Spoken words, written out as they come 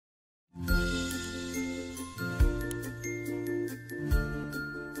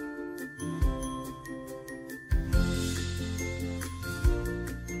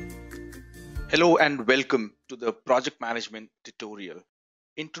Hello and welcome to the project management tutorial.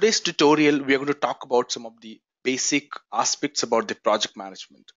 In today's tutorial, we are going to talk about some of the basic aspects about the project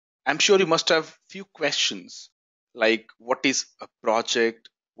management. I'm sure you must have few questions like what is a project,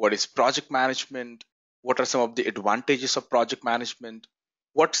 what is project management, what are some of the advantages of project management,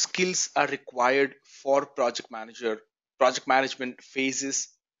 what skills are required for project management phases,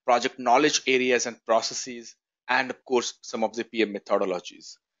 project knowledge areas and processes, and of course some of the PM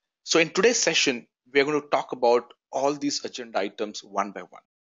methodologies. So in today's session, we are going to talk about all these agenda items one by one.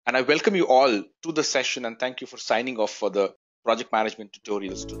 And I welcome you all to the session and thank you for signing off for the project management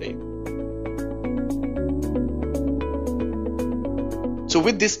tutorials today. So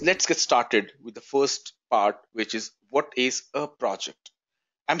with this, let's get started with the first part, which is what is a project?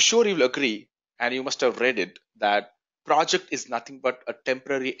 I'm sure you will agree, and you must have read it, that project is nothing but a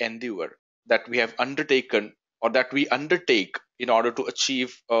temporary endeavor that we have undertaken or that we undertake in order to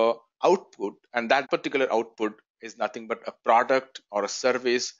achieve a output, and that particular output is nothing but a product or a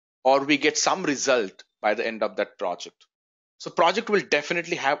service, or we get some result by the end of that project. So project will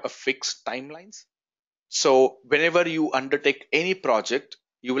definitely have a fixed timelines. So whenever you undertake any project,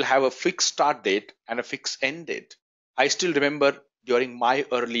 you will have a fixed start date and a fixed end date. I still remember during my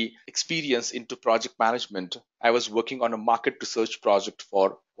early experience into project management, I was working on a market research project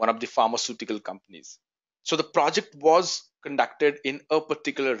for one of the pharmaceutical companies. So the project was conducted in a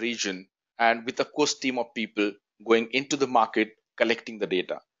particular region and with a course team of people going into the market collecting the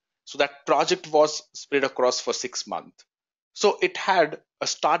data. So that project was spread across for 6 months. So it had a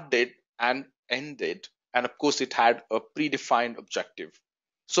start date and end date, and of course it had a predefined objective.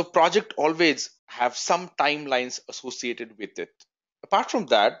 So project always have some timelines associated with it. Apart from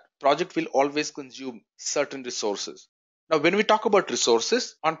that, project will always consume certain resources. Now when we talk about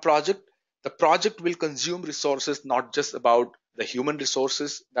resources on project, the project will consume resources not just about the human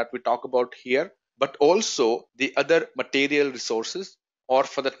resources that we talk about here, but also the other material resources, or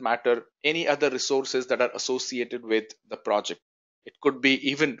for that matter any other resources that are associated with the project. It could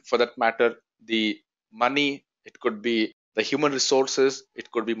be, even for that matter, the money, it could be the human resources, it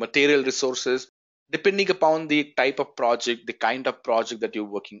could be material resources. Depending upon the type of project, the kind of project that you're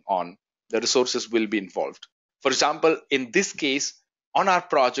working on, the resources will be involved. For example, in this case, on our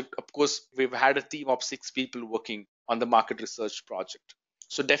project, of course, we've had a team of 6 people working on the market research project.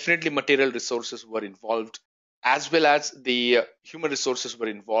 So definitely material resources were involved, as well as the human resources were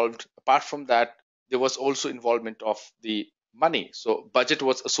involved. Apart from that, there was also involvement of the money. So budget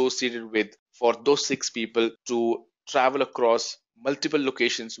was associated with for those 6 people to travel across multiple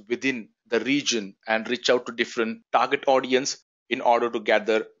locations within the region and reach out to different target audience in order to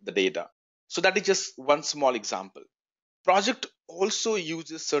gather the data. So that is just one small example. Project also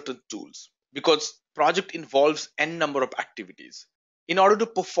uses certain tools because project involves n number of activities. In order to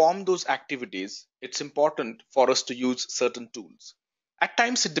perform those activities, it's important for us to use certain tools. At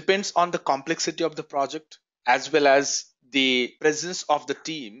times it depends on the complexity of the project as well as the presence of the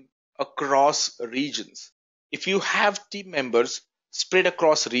team across regions. If you have team members spread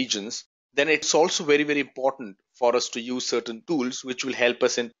across regions, then it's also very important for us to use certain tools which will help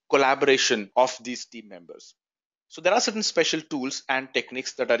us in collaboration of these team members. So there are certain special tools and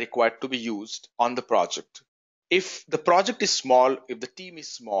techniques that are required to be used on the project. If the project is small, if the team is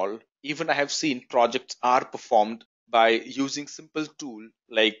small, even I have seen projects are performed by using simple tool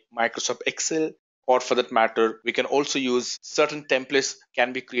like Microsoft Excel, or for that matter, we can also use certain templates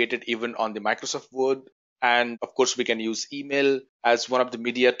can be created even on the Microsoft Word. And of course, we can use email as one of the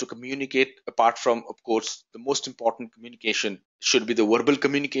media to communicate. Apart from, of course, the most important communication should be the verbal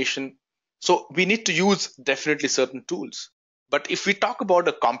communication. So we need to use definitely certain tools. But if we talk about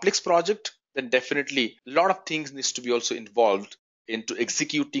a complex project, then definitely a lot of things needs to be also involved into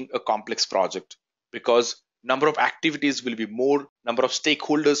executing a complex project, because number of activities will be more, number of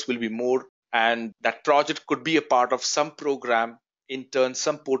stakeholders will be more, and that project could be a part of some program, in turn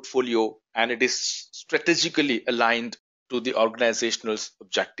some portfolio, and it is strategically aligned to the organization's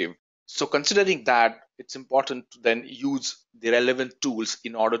objective. So considering that, it's important to then use the relevant tools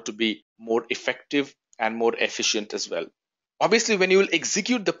in order to be more effective and more efficient as well. Obviously, when you will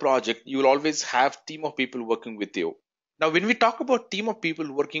execute the project, you will always have team of people working with you. Now, when we talk about team of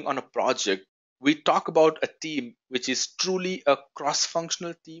people working on a project, we talk about a team which is truly a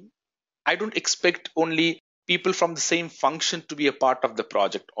cross-functional team. I don't expect only people from the same function to be a part of the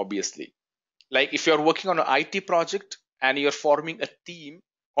project, obviously. Like if you're working on an IT project and you're forming a team,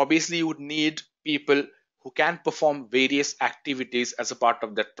 obviously you would need people who can perform various activities as a part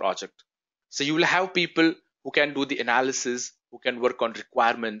of that project. So you will have people who can do the analysis, who can work on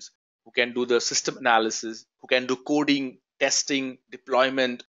requirements, who can do the system analysis, who can do coding, testing,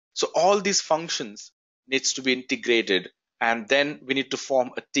 deployment. So all these functions needs to be integrated, and then we need to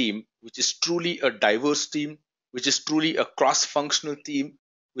form a team which is truly a diverse team, which is truly a cross-functional team,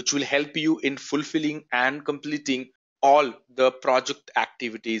 which will help you in fulfilling and completing all the project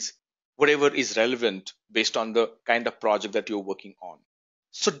activities, whatever is relevant based on the kind of project that you're working on.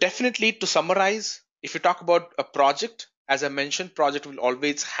 So definitely, to summarize, if you talk about a project, as I mentioned, project will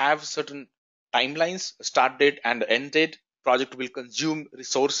always have certain timelines, a start date and end date. Project will consume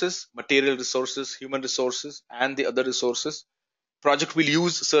resources, material resources, human resources, and the other resources. Project will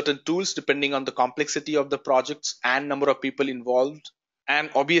use certain tools depending on the complexity of the projects and number of people involved. And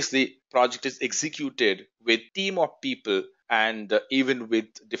obviously, project is executed with team of people and even with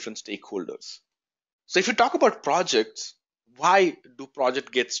different stakeholders. So if you talk about projects, why do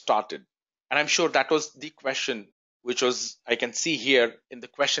project get started? And I'm sure that was the question which was, I can see here in the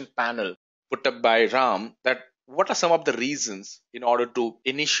question panel put up by Ram, that what are some of the reasons in order to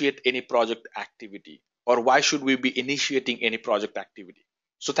initiate any project activity, or why should we be initiating any project activity?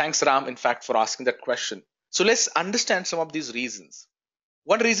 So thanks Ram, in fact, for asking that question. So let's understand some of these reasons.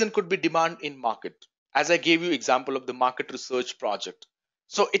 One reason could be demand in market. As I gave you example of the market research project.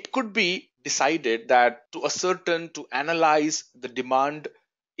 So it could be decided that to analyze the demand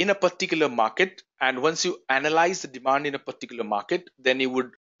in a particular market. And once you analyze the demand in a particular market, then you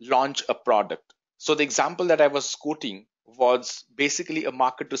would launch a product. So the example that I was quoting was basically a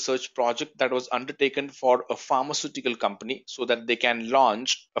market research project that was undertaken for a pharmaceutical company so that they can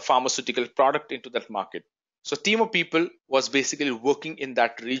launch a pharmaceutical product into that market. So team of people was basically working in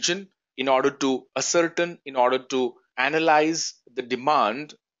that region in order to analyze the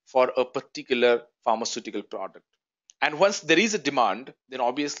demand for a particular pharmaceutical product. And once there is a demand, then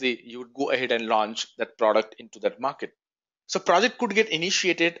obviously you would go ahead and launch that product into that market. So project could get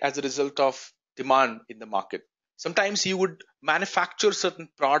initiated as a result of demand in the market. Sometimes you would manufacture certain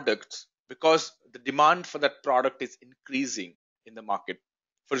products because the demand for that product is increasing in the market.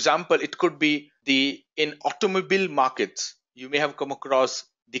 For example, it could be the in automobile markets, you may have come across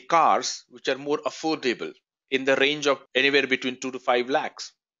the cars which are more affordable in the range of anywhere between 2 to 5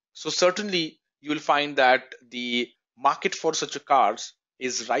 lakhs. So certainly you will find that the market for such a cars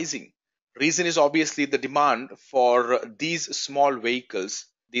is rising. Reason is obviously the demand for these small vehicles,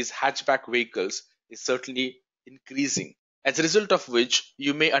 these hatchback vehicles, is certainly increasing. As a result of which,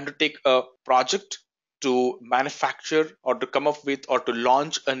 you may undertake a project to manufacture or to come up with or to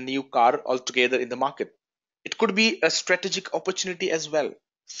launch a new car altogether in the market. It could be a strategic opportunity as well.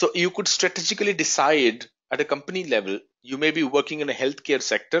 So you could strategically decide at a company level, you may be working in a healthcare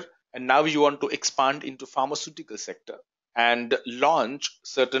sector and now you want to expand into pharmaceutical sector and launch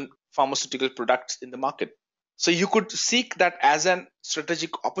certain pharmaceutical products in the market. So you could seek that as an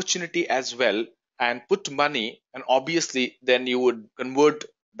strategic opportunity as well and put money, and obviously then you would convert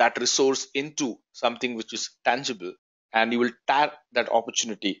that resource into something which is tangible, and you will tap that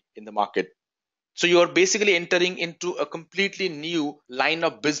opportunity in the market. So you are basically entering into a completely new line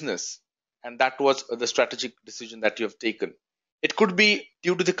of business, and that was the strategic decision that you have taken. It could be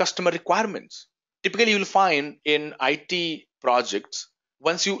due to the customer requirements. Typically, you'll find in IT projects,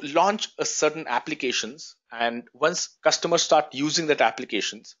 once you launch a certain applications and once customers start using that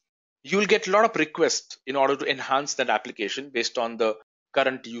applications, you will get a lot of requests in order to enhance that application based on the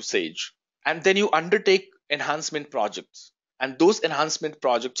current usage. And then you undertake enhancement projects. And those enhancement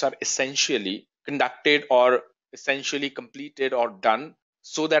projects are essentially conducted or essentially completed or done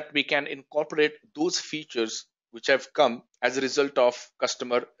so that we can incorporate those features which have come as a result of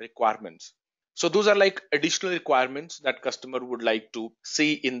customer requirements. So those are like additional requirements that customer would like to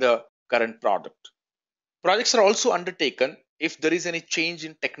see in the current product. Projects are also undertaken if there is any change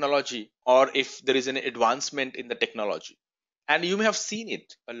in technology or if there is any advancement in the technology. And you may have seen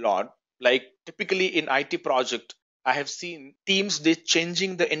it a lot, like typically in IT project, I have seen teams they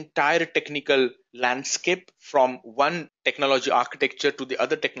changing the entire technical landscape from one technology architecture to the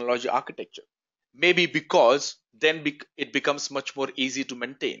other technology architecture. Maybe because then it becomes much more easy to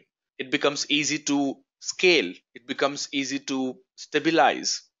maintain. It becomes easy to scale. It becomes easy to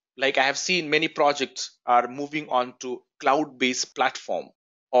stabilize. Like I have seen many projects are moving on to cloud-based platform,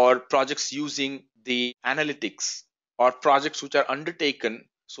 or projects using the analytics, or projects which are undertaken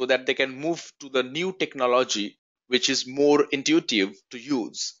so that they can move to the new technology which is more intuitive to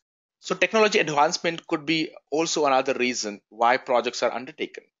use. So technology advancement could be also another reason why projects are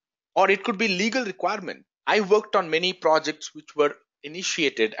undertaken. Or it could be legal requirement. I worked on many projects which were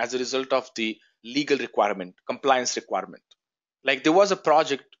initiated as a result of the legal requirement, compliance requirement. Like there was a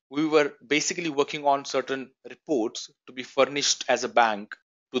project, we were basically working on certain reports to be furnished as a bank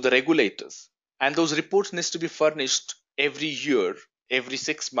to the regulators. And those reports needs to be furnished every year every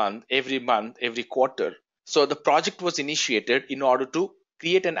 6 months, every month, every quarter. So the project was initiated in order to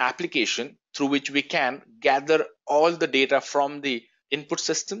create an application through which we can gather all the data from the input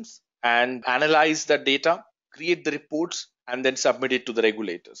systems and analyze the data, create the reports, and then submit it to the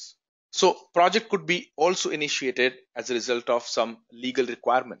regulators. So project could be also initiated as a result of some legal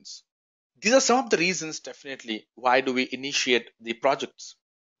requirements. These are some of the reasons definitely why do we initiate the projects.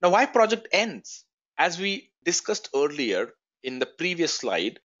 Now, why project ends? As we discussed earlier in the previous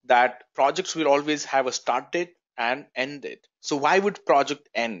slide, that projects will always have a start date and end date. So why would project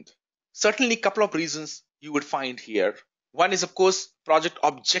end? Certainly a couple of reasons you would find here. One is, of course, project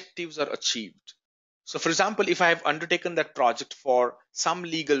objectives are achieved. So for example, if I have undertaken that project for some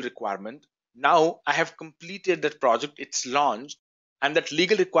legal requirement, now I have completed that project, it's launched, and that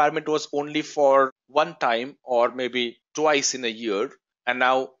legal requirement was only for one time or maybe twice in a year, and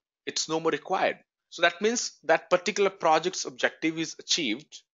now it's no more required. So that means that particular project's objective is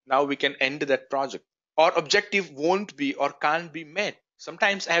achieved. Now we can end that project. Or objective won't be or can't be met.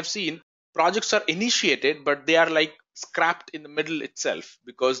 Sometimes I have seen projects are initiated, but they are like scrapped in the middle itself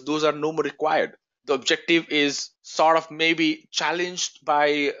because those are no more required. The objective is sort of maybe challenged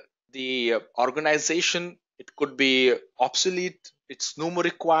by the organization. It could be obsolete, it's no more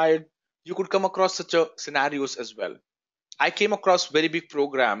required. You could come across such a scenarios as well. I came across very big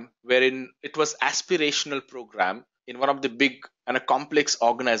program wherein it was aspirational program in one of the big and a complex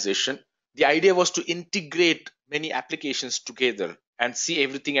organization. The idea was to integrate many applications together and see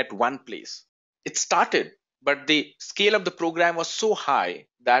everything at one place. It started, but the scale of the program was so high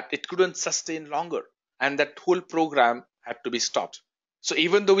that it couldn't sustain longer, and that whole program had to be stopped. So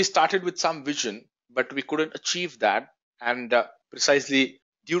even though we started with some vision, but we couldn't achieve that, and precisely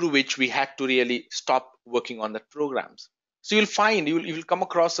due to which we had to really stop working on that programs. So you'll find you will come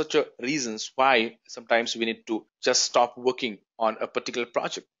across such a reasons why sometimes we need to just stop working on a particular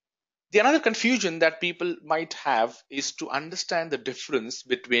project. The another confusion that people might have is to understand the difference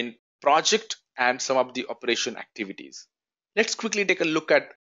between project and some of the operation activities. Let's quickly take a look at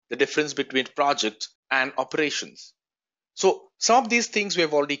the difference between project and operations. So some of these things we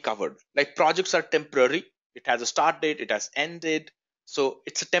have already covered. Like projects are temporary. It has a start date, it has end date. So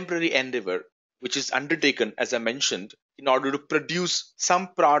it's a temporary endeavor which is undertaken, as I mentioned, in order to produce some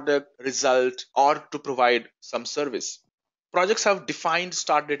product, result, or to provide some service. Projects have defined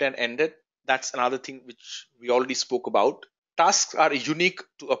start date and end date. That's another thing which we already spoke about. Tasks are unique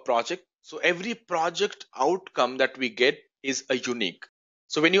to a project. So every project outcome that we get is a unique.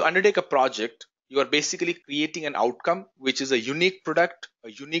 So when you undertake a project, you are basically creating an outcome which is a unique product,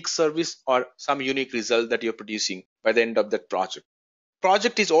 a unique service, or some unique result that you're producing by the end of that project.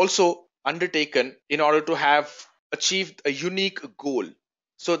 Project is also undertaken in order to have achieved a unique goal.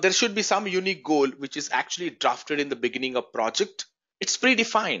 So there should be some unique goal which is actually drafted in the beginning of project. It's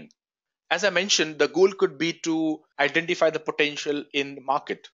predefined. As I mentioned, the goal could be to identify the potential in the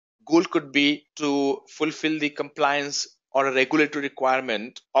market. Goal could be to fulfill the compliance or a regulatory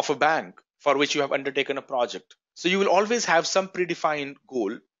requirement of a bank for which you have undertaken a project. So you will always have some predefined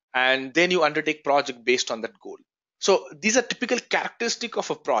goal, and then you undertake project based on that goal. So these are typical characteristic of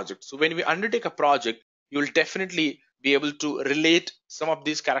a project. So when we undertake a project, you will definitely be able to relate some of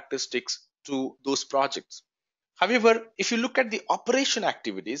these characteristics to those projects. However, if you look at the operation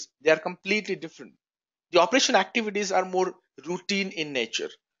activities, they are completely different. The operation activities are more routine in nature.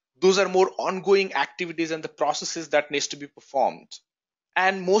 Those are more ongoing activities and the processes that needs to be performed.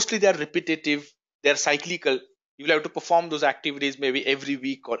 And mostly they are repetitive, they are cyclical. You will have to perform those activities maybe every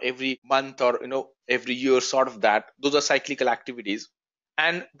week or every month or every year, sort of that. Those are cyclical activities.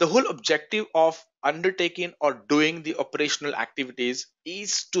 And the whole objective of undertaking or doing the operational activities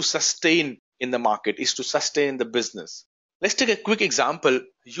is to sustain in the market, is to sustain the business. Let's take a quick example.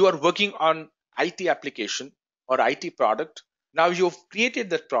 You are working on IT application or IT product. Now you've created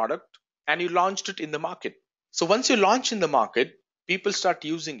that product and you launched it in the market. So once you launch in the market, people start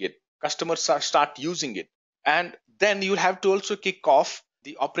using it, customers start using it. And then you'll have to also kick off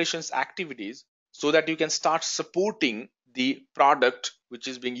the operations activities so that you can start supporting the product which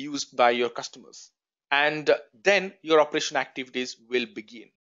is being used by your customers. And then your operation activities will begin.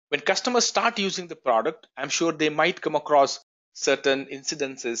 When customers start using the product, I'm sure they might come across certain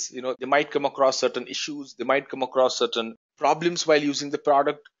incidences, they might come across certain issues, they might come across certain problems while using the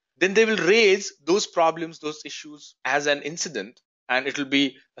product. Then they will raise those problems, those issues as an incident, and it will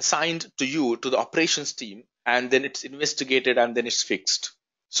be assigned to you, to the operations team, and then it's investigated and then it's fixed.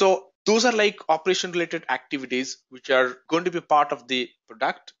 So those are like operation related activities which are going to be part of the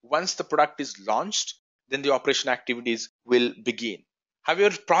product. Once the product is launched, then the operation activities will begin.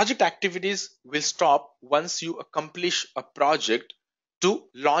 However, project activities will stop once you accomplish a project to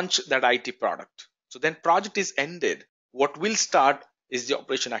launch that IT product. So then project is ended. What will start is the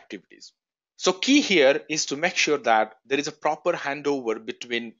operation activities. So key here is to make sure that there is a proper handover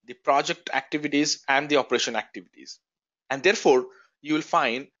between the project activities and the operation activities. And therefore, you will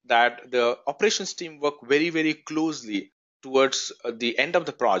find that the operations team work very, very closely towards the end of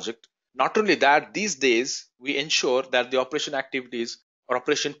the project. Not only that, these days we ensure that the operation activities or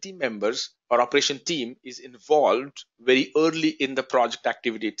operation team members or operation team is involved very early in the project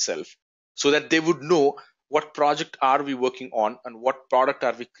activity itself, so that they would know what project are we working on and what product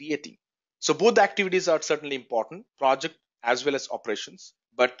are we creating. So both the activities are certainly important, project as well as operations,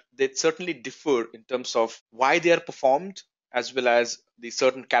 but they certainly differ in terms of why they are performed as well as the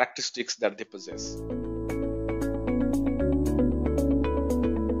certain characteristics that they possess.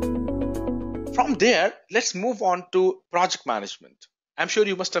 From there, let's move on to project management. I'm sure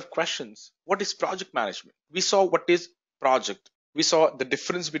you must have questions. What is project management? We saw what is project. We saw the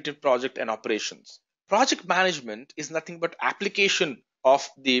difference between project and operations. Project management is nothing but application of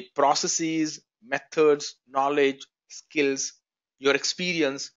the processes, methods, knowledge, skills, your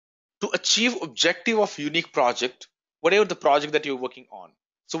experience to achieve objective of unique project, whatever the project that you're working on.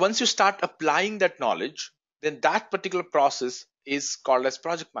 So once you start applying that knowledge, then that particular process is called as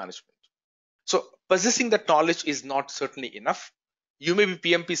project management. So possessing that knowledge is not certainly enough. You may be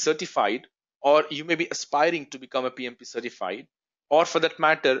PMP certified, or you may be aspiring to become a PMP certified, or for that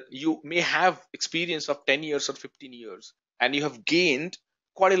matter, you may have experience of 10 years or 15 years, and you have gained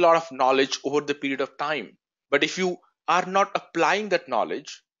quite a lot of knowledge over the period of time. But if you are not applying that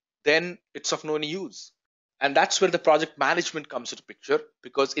knowledge, then it's of no use. And that's where the project management comes into picture,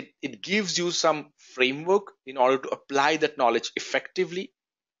 because it gives you some framework in order to apply that knowledge effectively,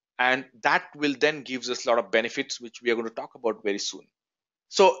 and that will then gives us a lot of benefits which we are going to talk about very soon.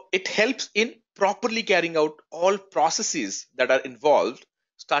 So it helps in properly carrying out all processes that are involved,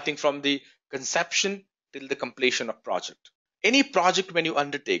 starting from the conception till the completion of project. Any project when you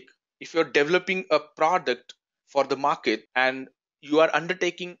undertake, if you're developing a product for the market and you are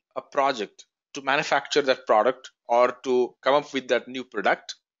undertaking a project to manufacture that product or to come up with that new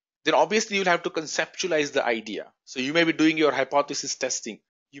product, then obviously you'll have to conceptualize the idea. So you may be doing your hypothesis testing,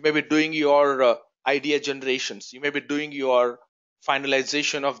 you may be doing your idea generations, you may be doing your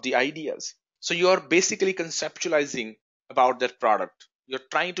finalization of the ideas. So you're basically conceptualizing about that product. You're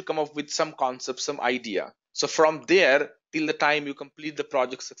trying to come up with some concept, some idea. So from there till the time you complete the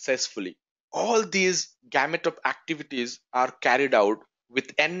project successfully, all these gamut of activities are carried out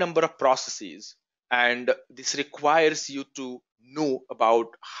with n number of processes, and this requires you to know about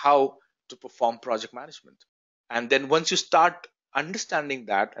how to perform project management. And then once you start understanding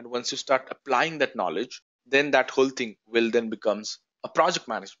that, and once you start applying that knowledge, then that whole thing will then becomes a project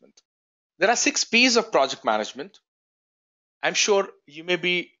management. There are 6 P's of project management. I'm sure you may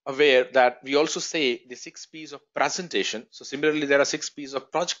be aware that we also say the 6 P's of presentation. So similarly, there are 6 P's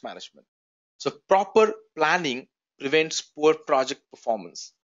of project management. So proper planning prevents poor project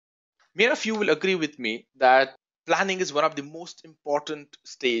performance. Many of you will agree with me that planning is one of the most important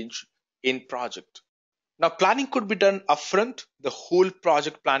stage in project. Now, planning could be done upfront. The whole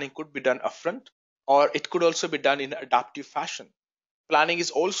project planning could be done upfront, or it could also be done in adaptive fashion. Planning is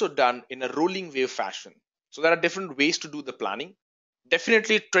also done in a rolling wave fashion. So there are different ways to do the planning.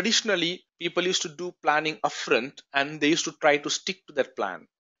 Definitely, traditionally, people used to do planning upfront and they used to try to stick to that plan.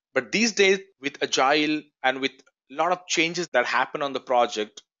 But these days, with agile and with a lot of changes that happen on the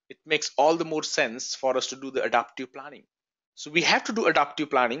project, it makes all the more sense for us to do the adaptive planning. So we have to do adaptive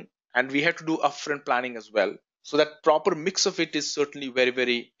planning and we have to do upfront planning as well. So that proper mix of it is certainly very,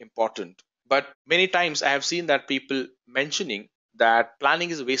 very important. But many times I have seen that people mentioning that planning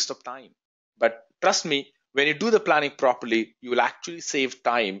is a waste of time. But trust me, when you do the planning properly, you will actually save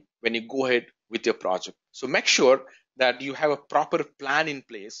time when you go ahead with your project. So make sure that you have a proper plan in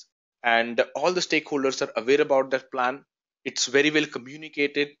place and all the stakeholders are aware about that plan. It's very well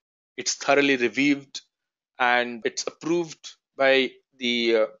communicated, it's thoroughly reviewed, and it's approved by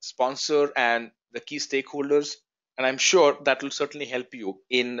the sponsor and the key stakeholders. And I'm sure that will certainly help you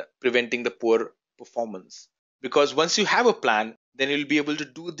in preventing the poor performance. Because once you have a plan, then you'll be able to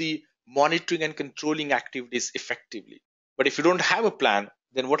do the monitoring and controlling activities effectively. But if you don't have a plan,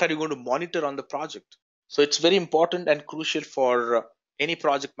 then what are you going to monitor on the project? So it's very important and crucial for any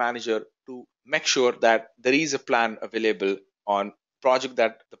project manager to make sure that there is a plan available on project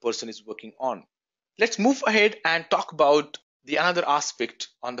that the person is working on. Let's move ahead and talk about the another aspect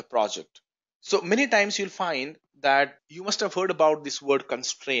on the project. So many times you'll find that you must have heard about this word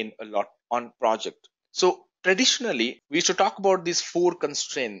constraint a lot on project. So traditionally, we used to talk about these 4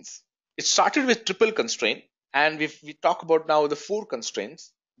 constraints. It started with triple constraint. And we talk about now the four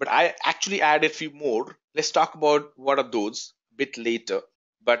constraints, but I actually added a few more. Let's talk about what are those a bit later.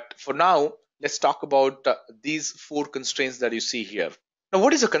 But for now, let's talk about these four constraints that you see here. Now,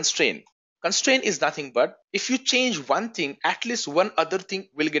 what is a constraint? Constraint is nothing but if you change one thing, at least one other thing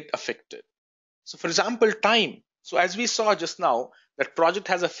will get affected. So, for example, time. So, as we saw just now, that project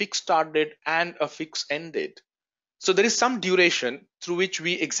has a fixed start date and a fixed end date. So there is some duration through which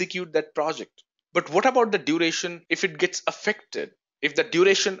we execute that project. But what about the duration if it gets affected? If the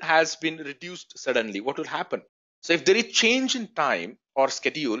duration has been reduced suddenly, what will happen? So if there is change in time or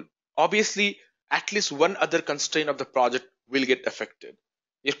schedule, obviously at least one other constraint of the project will get affected.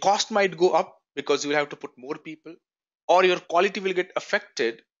 Your cost might go up because you will have to put more people, or your quality will get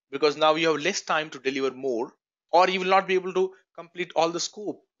affected because now you have less time to deliver more, or you will not be able to complete all the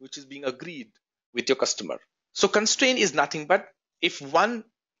scope which is being agreed with your customer. So constraint is nothing but if one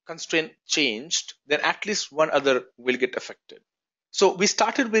constraint changed, then at least one other will get affected. So we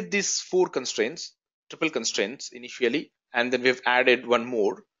started with these four constraints, triple constraints initially, and then we've added one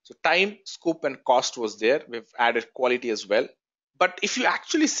more. So time, scope, and cost was there. We've added quality as well. But if you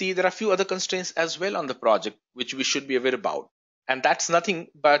actually see, there are a few other constraints as well on the project, which we should be aware about. And that's nothing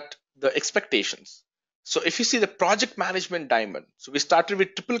but the expectations. So if you see the project management diamond, so we started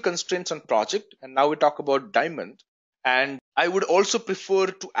with triple constraints on project, and now we talk about diamond. And I would also prefer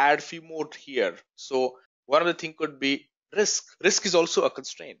to add few more here. So one of the thing could be risk. Risk is also a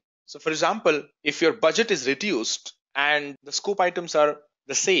constraint. So for example, if your budget is reduced and the scope items are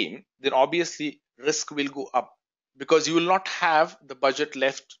the same, then obviously risk will go up because you will not have the budget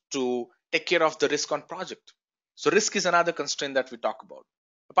left to take care of the risk on project. So risk is another constraint that we talk about.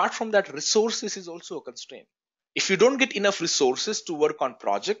 Apart from that, resources is also a constraint. If you don't get enough resources to work on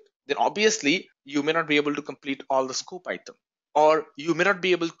project, then obviously you may not be able to complete all the scope item, or you may not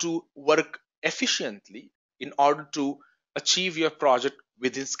be able to work efficiently in order to achieve your project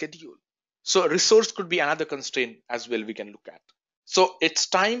within schedule. So resource could be another constraint as well we can look at. So it's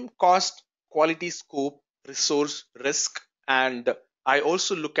time, cost, quality, scope, resource, risk, and I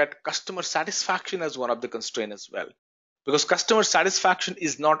also look at customer satisfaction as one of the constraints as well, because customer satisfaction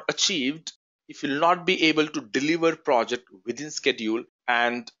is not achieved if you'll not be able to deliver project within schedule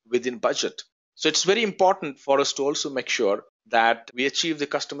and within budget. So it's very important for us to also make sure that we achieve the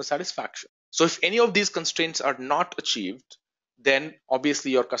customer satisfaction. So if any of these constraints are not achieved, then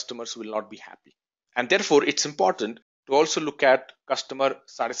obviously your customers will not be happy. And therefore it's important to also look at customer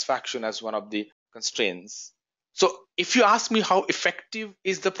satisfaction as one of the constraints. So if you ask me how effective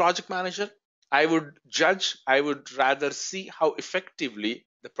is the project manager, I would rather see how effectively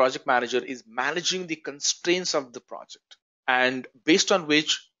the project manager is managing the constraints of the project, and based on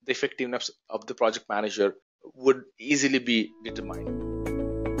which the effectiveness of the project manager would easily be determined.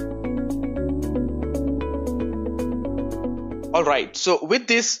 All right, so with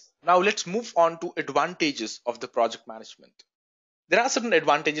this, now let's move on to advantages of the project management. There are certain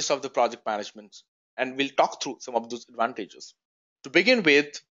advantages of the project management, and we'll talk through some of those advantages. To begin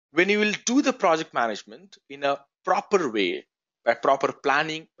with, when you will do the project management in a proper way, by proper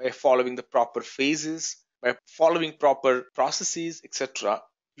planning, by following the proper phases, by following proper processes, etc.,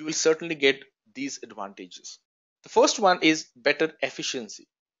 you will certainly get these advantages. The first one is better efficiency.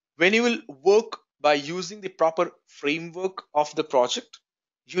 When you will work by using the proper framework of the project,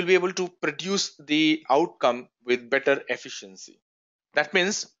 you will be able to produce the outcome with better efficiency. That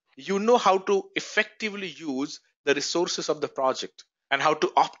means you know how to effectively use the resources of the project and how to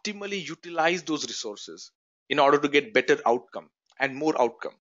optimally utilize those resources in order to get better outcome and more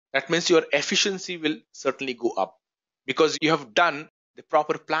outcome. That means your efficiency will certainly go up because you have done the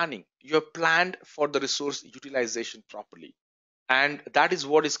proper planning. You have planned for the resource utilization properly. And that is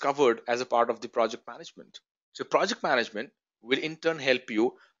what is covered as a part of the project management. So project management will in turn help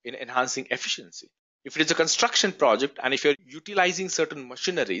you in enhancing efficiency. If it is a construction project and if you're utilizing certain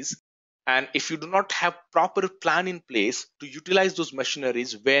machineries, and if you do not have proper plan in place to utilize those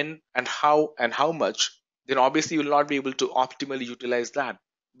machineries when and how much, then obviously you will not be able to optimally utilize that.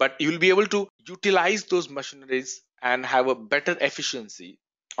 But you will be able to utilize those machineries and have a better efficiency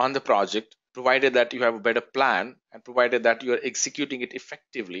on the project, provided that you have a better plan and provided that you are executing it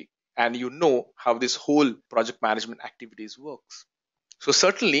effectively and you know how this whole project management activities works. So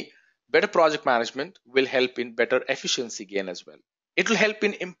certainly better project management will help in better efficiency gain as well. It will help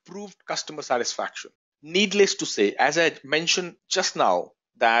in improved customer satisfaction. Needless to say, as I mentioned just now,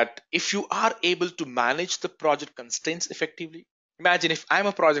 that if you are able to manage the project constraints effectively, imagine if I'm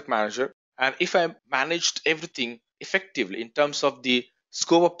a project manager and if I managed everything effectively in terms of the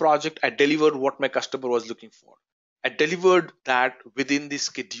scope of project, I delivered what my customer was looking for. I delivered that within the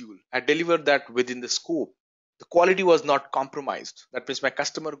schedule. I delivered that within the scope. the quality was not compromised. That means my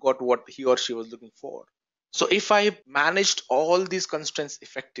customer got what he or she was looking for. So if I managed all these constraints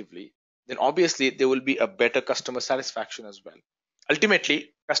effectively, then obviously there will be a better customer satisfaction as well.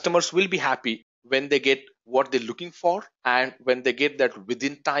 Ultimately, customers will be happy when they get what they're looking for and when they get that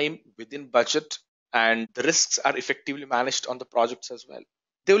within time, within budget, and the risks are effectively managed on the projects as well.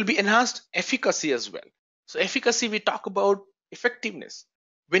 There will be enhanced efficacy as well. So, efficacy, we talk about effectiveness.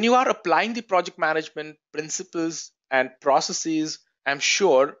 When you are applying the project management principles and processes, I'm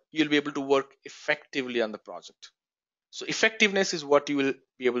sure you'll be able to work effectively on the project. So effectiveness is what you will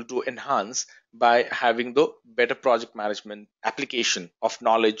be able to enhance by having the better project management application of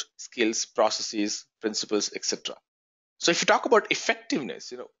knowledge, skills, processes, principles, etc. So if you talk about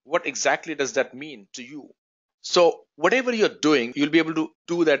effectiveness, what exactly does that mean to you? So whatever you're doing, you'll be able to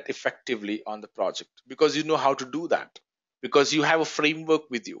do that effectively on the project because you know how to do that, because you have a framework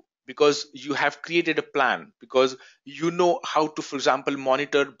with you, because you have created a plan, because you know how to, for example,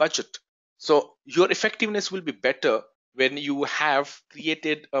 monitor budget. So your effectiveness will be better when you have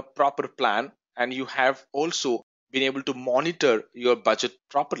created a proper plan and you have also been able to monitor your budget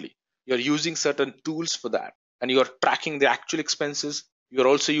properly. You're using certain tools for that and you're tracking the actual expenses. You're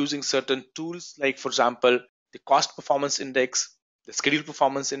also using certain tools like, for example, the cost performance index, the schedule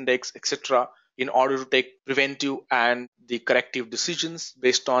performance index, etc., in order to take preventive and the corrective decisions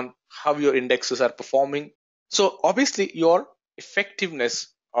based on how your indexes are performing. So obviously your effectiveness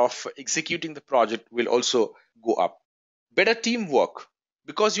of executing the project will also go up. Better teamwork.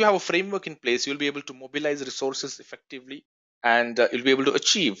 Because you have a framework in place, you'll be able to mobilize resources effectively and you'll be able to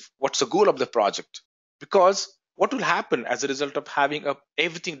achieve what's the goal of the project. Because what will happen as a result of having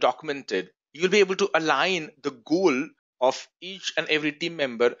everything documented, you'll be able to align the goal of each and every team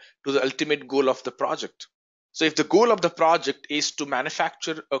member to the ultimate goal of the project. So if the goal of the project is to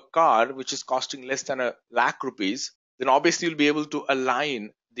manufacture a car which is costing less than a lakh rupees, then obviously you'll be able to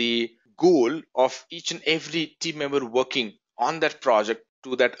align the goal of each and every team member working on that project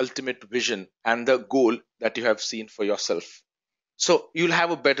to that ultimate vision and the goal that you have seen for yourself. So you'll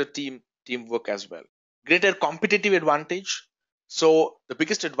have a better teamwork as well. Greater competitive advantage. So the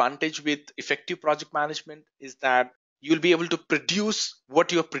biggest advantage with effective project management is that you'll be able to produce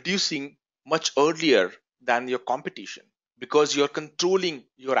what you're producing much earlier than your competition because you're controlling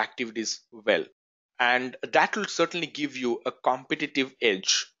your activities well, and that will certainly give you a competitive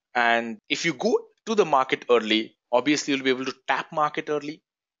edge. And if you go to the market early, obviously you'll be able to tap market early.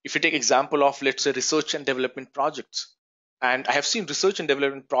 If you take example of, let's say, research and development projects, and I have seen research and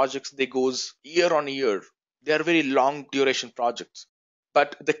development projects, they goes year on year. They are very long duration projects,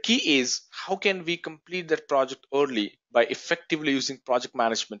 but the key is how can we complete that project early by effectively using project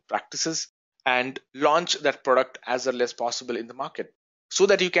management practices and launch that product as early as possible in the market so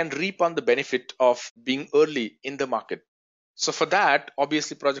that you can reap on the benefit of being early in the market. So for that,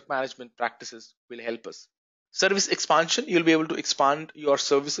 obviously project management practices will help us. Service expansion, you'll be able to expand your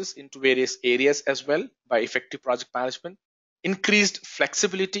services into various areas as well by effective project management. Increased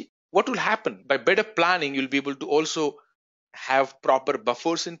flexibility. What will happen? By better planning, you'll be able to also have proper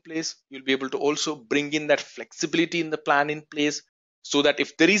buffers in place. You'll be able to also bring in that flexibility in the plan in place so that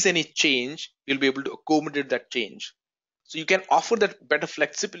if there is any change, you'll be able to accommodate that change. So you can offer that better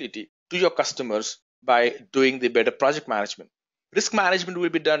flexibility to your customers by doing the better project management. Risk management will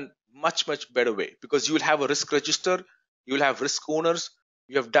be done much better way because you will have a risk register, you will have risk owners,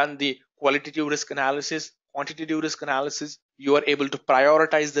 you have done the qualitative risk analysis, quantitative risk analysis, you are able to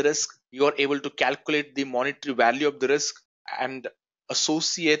prioritize the risk, you are able to calculate the monetary value of the risk and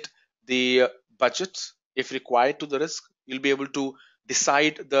associate the budgets if required to the risk. You'll be able to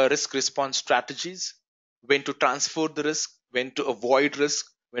decide the risk response strategies, when to transfer the risk, when to avoid risk,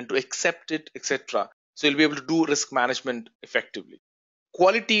 when to accept it, etc. So you'll be able to do risk management effectively.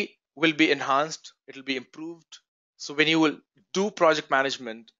 Quality will be enhanced, it will be improved. So when you will do project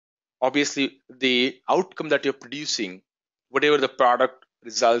management, obviously the outcome that you're producing, whatever the product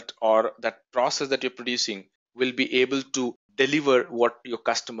result or that process that you're producing, will be able to deliver what your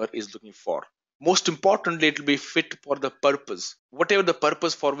customer is looking for. Most importantly, it will be fit for the purpose, whatever the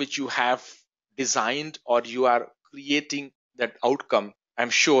purpose for which you have designed or you are creating that outcome. I'm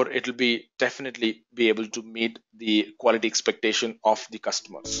sure it will be definitely be able to meet the quality expectation of the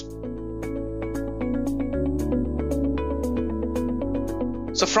customers.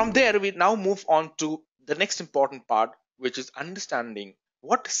 So from there, we now move on to the next important part, which is understanding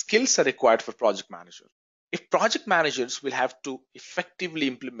what skills are required for project manager. If project managers will have to effectively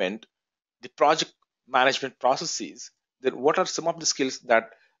implement the project management processes, then what are some of the skills that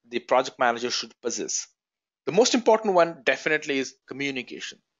the project manager should possess? The most important one definitely is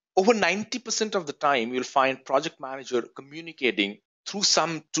communication. Over 90% of the time, you'll find project manager communicating through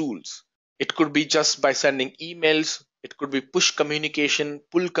some tools. It could be just by sending emails, it could be push communication,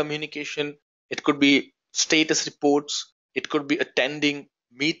 pull communication, it could be status reports, it could be attending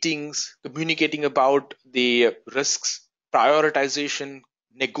meetings, communicating about the risks, prioritization,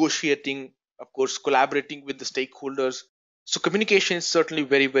 negotiating, of course, collaborating with the stakeholders. So communication is certainly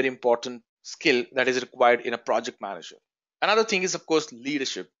very, very important skill that is required in a project manager. Another thing is, of course,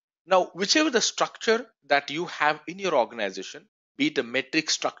 leadership. Now, whichever the structure that you have in your organization, be it a metric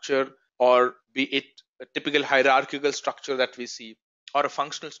structure or be it a typical hierarchical structure that we see or a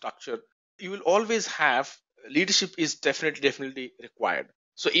functional structure, you will always have leadership is definitely required.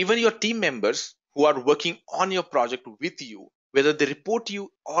 So even your team members who are working on your project with you, whether they report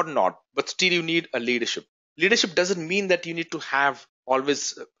you or not, but still you need a leadership. Leadership doesn't mean that you need to have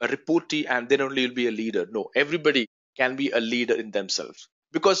always a reportee and then only you'll be a leader. No, everybody can be a leader in themselves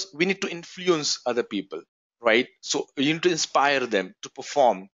because we need to influence other people, right? So you need to inspire them to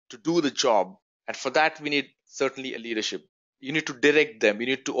perform, to do the job. And for that, we need certainly a leadership. You need to direct them. You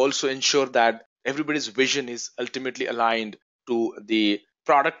need to also ensure that everybody's vision is ultimately aligned to the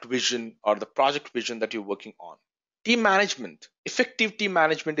product vision or the project vision that you're working on. Team management, effective team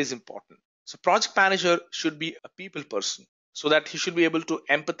management is important. So project manager should be a people person so that he should be able to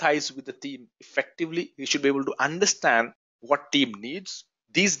empathize with the team effectively. He should be able to understand what team needs.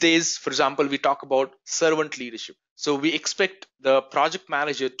 These days, for example, we talk about servant leadership. So we expect the project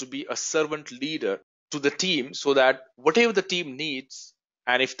manager to be a servant leader to the team so that whatever the team needs,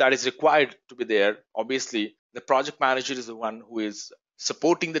 and if that is required to be there, obviously the project manager is the one who is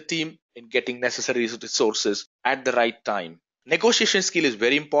supporting the team in getting necessary resources at the right time. Negotiation skill is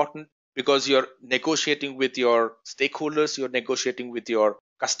very important because you're negotiating with your stakeholders, you're negotiating with your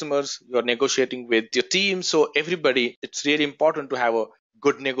customers, you're negotiating with your team. So everybody, it's really important to have a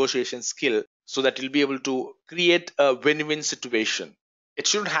good negotiation skill so that you'll be able to create a win-win situation. It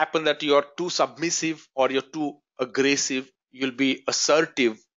shouldn't happen that you're too submissive or you're too aggressive. You'll be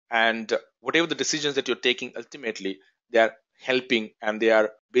assertive, and whatever the decisions that you're taking, ultimately, they are helping and they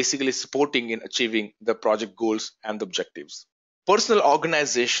are basically supporting in achieving the project goals and the objectives. Personal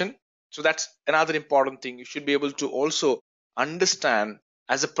organization. So that's another important thing. You should be able to also understand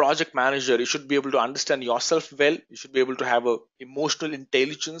as a project manager, you should be able to understand yourself well. You should be able to have a emotional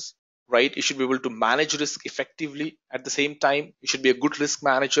intelligence, right? You should be able to manage risk effectively at the same time. You should be a good risk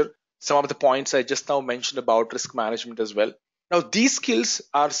manager. Some of the points I just now mentioned about risk management as well. Now, these skills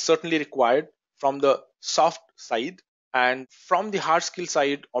are certainly required from the soft side. And from the hard skill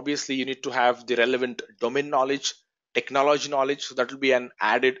side, obviously, you need to have the relevant domain knowledge, technology knowledge. So that will be an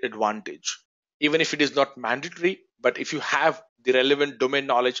added advantage. Even if it is not mandatory, but if you have the relevant domain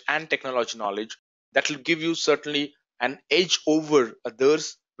knowledge and technology knowledge, that will give you certainly an edge over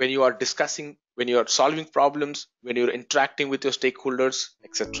others when you are discussing, when you are solving problems, when you're interacting with your stakeholders,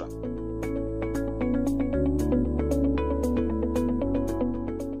 etc.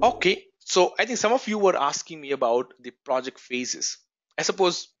 Okay, so I think some of you were asking me about the project phases. I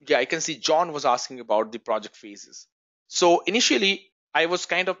suppose, yeah, I can see John was asking about the project phases. So initially, I was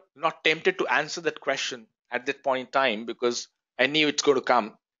kind of not tempted to answer that question at that point in time because I knew it's going to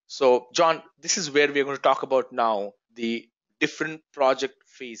come. So, John, this is where we're going to talk about now the different project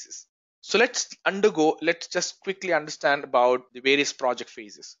phases. So let's just quickly understand about the various project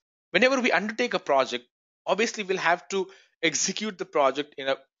phases. Whenever we undertake a project, obviously we'll have to execute the project in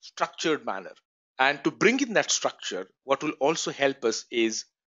a structured manner. And to bring in that structure, what will also help us is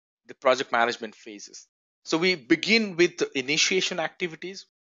the project management phases. So we begin with the initiation activities.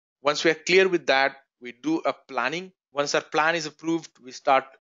 Once we are clear with that, we do a planning. Once our plan is approved, we start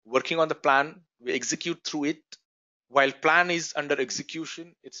working on the plan, we execute through it. While plan is under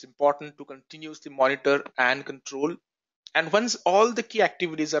execution, it's important to continuously monitor and control. And once all the key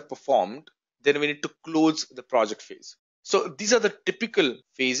activities are performed, then we need to close the project phase. So these are the typical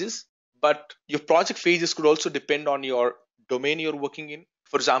phases, but your project phases could also depend on your domain you're working in.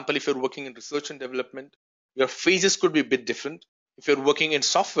 For example, if you're working in research and development, your phases could be a bit different. If you're working in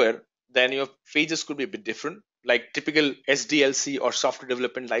software, then your phases could be a bit different, like typical SDLC or software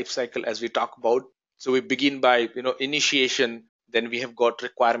development lifecycle, as we talk about. So we begin by initiation, then we have got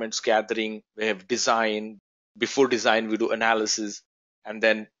requirements gathering, we have design. Before design, we do analysis, and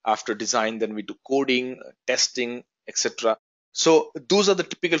then after design, then we do coding, testing, etc. So those are the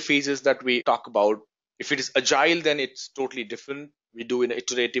typical phases that we talk about. If it is agile, then it's totally different. We do in an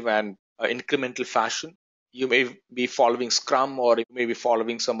iterative and incremental fashion. You may be following Scrum or you may be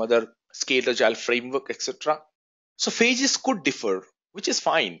following some other scaled agile framework, etc. So phases could differ, which is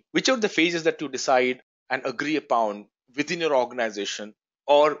fine. Whichever the phases that you decide and agree upon within your organization,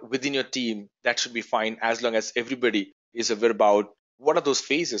 or within your team, that should be fine as long as everybody is aware about what are those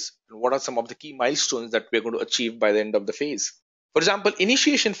phases and what are some of the key milestones that we're going to achieve by the end of the phase. For example,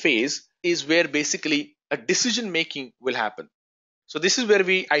 initiation phase is where basically a decision making will happen. So this is where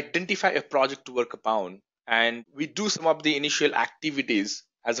we identify a project to work upon and we do some of the initial activities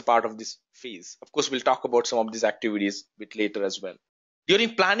as a part of this phase. Of course, we'll talk about some of these activities a bit later as well.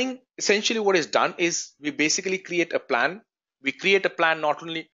 During planning, essentially what is done is we basically create a plan. We create a plan not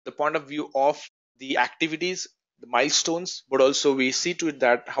only the point of view of the activities, the milestones, but also we see to it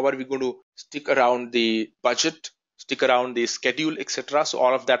that how are we going to stick around the budget, stick around the schedule, etc. So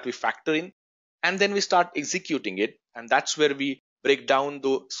all of that we factor in, and then we start executing it. And that's where we break down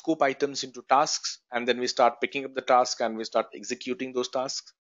the scope items into tasks, and then we start picking up the task and we start executing those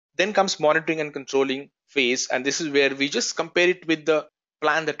tasks. Then comes monitoring and controlling phase, and this is where we just compare it with the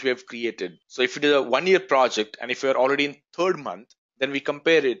plan that we have created. So if it is a 1 year project and if we are already in third month, then we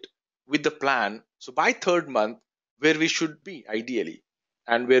compare it with the plan. So by third month, where we should be ideally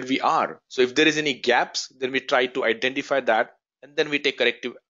and where we are. So if there is any gaps, then we try to identify that and then we take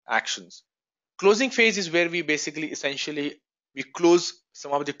corrective actions. Closing phase is where we basically essentially we close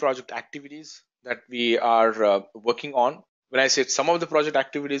some of the project activities that we are working on. When I said some of the project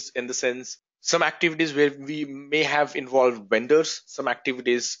activities, in the sense some activities where we may have involved vendors, some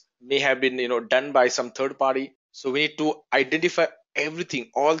activities may have been done by some third party. So we need to identify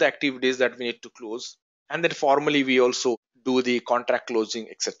everything, all the activities that we need to close, and then formally we also do the contract closing,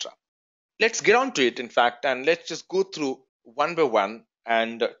 etc. Let's get on to it, in fact, and let's just go through one by one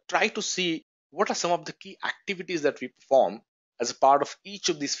and try to see what are some of the key activities that we perform as a part of each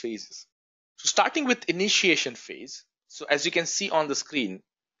of these phases. So starting with initiation phase. So as you can see on the screen,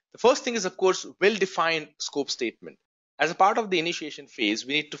 the first thing is, of course, well-defined scope statement. As a part of the initiation phase,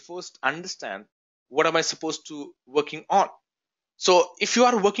 we need to first understand what am I supposed to working on. So if you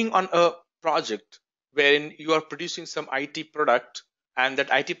are working on a project wherein you are producing some IT product, and that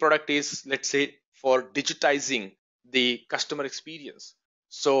IT product is, let's say, for digitizing the customer experience.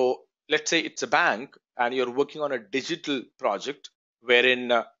 So let's say it's a bank and you're working on a digital project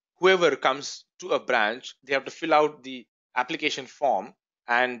wherein whoever comes to a branch, they have to fill out the application form,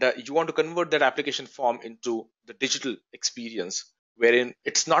 and you want to convert that application form into the digital experience wherein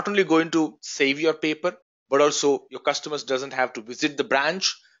it's not only going to save your paper, but also your customers doesn't have to visit the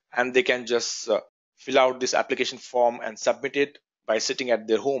branch, and they can just fill out this application form and submit it by sitting at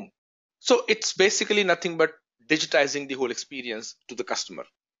their home. So it's basically nothing but digitizing the whole experience to the customer.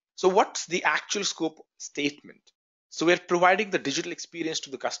 So what's the actual scope statement? So we're providing the digital experience to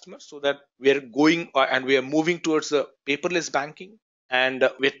the customer so that we're going and we are moving towards the paperless banking, and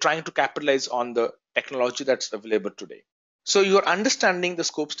we're trying to capitalize on the technology that's available today. So you're understanding the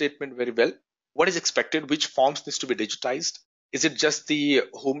scope statement very well. What is expected? Which forms needs to be digitized? Is it just the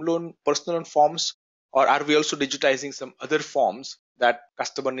home loan, personal loan forms, or are we also digitizing some other forms that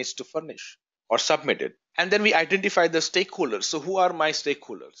customer needs to furnish or submit it? And then we identify the stakeholders. So who are my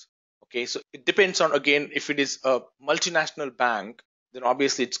stakeholders? Okay, so it depends on, again, if it is a multinational bank, then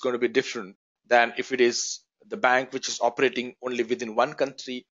obviously it's going to be different than if it is the bank which is operating only within one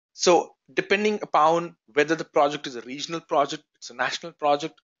country. So depending upon whether the project is a regional project, it's a national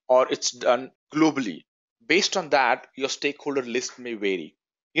project, or it's done globally, based on that, your stakeholder list may vary.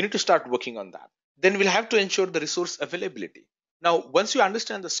 You need to start working on that. Then we'll have to ensure the resource availability. Now, once you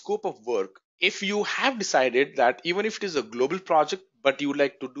understand the scope of work, if you have decided that even if it is a global project, but you would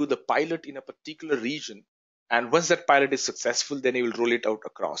like to do the pilot in a particular region, and once that pilot is successful, then you will roll it out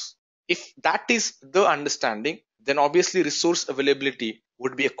across. If that is the understanding, then obviously resource availability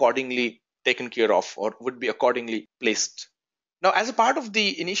would be accordingly taken care of or would be accordingly placed. Now, as a part of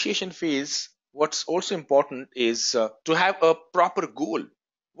the initiation phase, what's also important is to have a proper goal.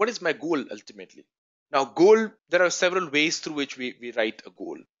 What is my goal ultimately? Now, goal, there are several ways through which we write a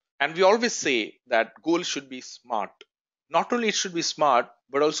goal. And we always say that goal should be smart. Not only it should be smart,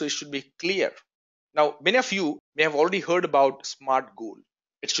 but also it should be clear. Now, many of you may have already heard about SMART goal.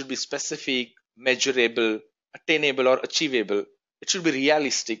 It should be specific, measurable, attainable, or achievable. It should be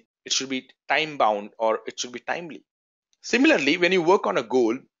realistic. It should be time bound, or it should be timely. Similarly, when you work on a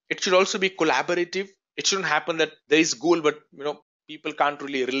goal, it should also be collaborative. It shouldn't happen that there is goal, but people can't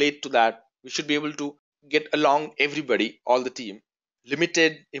really relate to that. We should be able to get along everybody, all the team.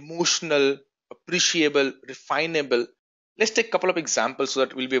 Limited, emotional, appreciable, refinable. Let's take a couple of examples so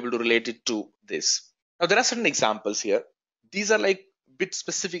that we'll be able to relate it to this. Now, there are certain examples here. These are like bit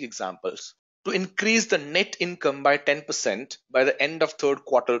specific examples. To increase the net income by 10% by the end of third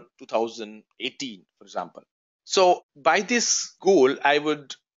quarter 2018, for example. So by this goal, I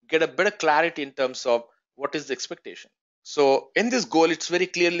would get a better clarity in terms of what is the expectation. So in this goal, it's very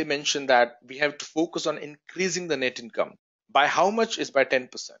clearly mentioned that we have to focus on increasing the net income. By how much is by 10%.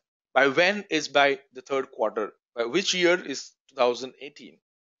 By when is by the third quarter. By which year is 2018.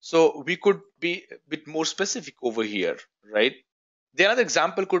 So we could be a bit more specific over here, right? The other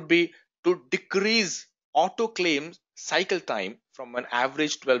example could be to decrease auto claims cycle time from an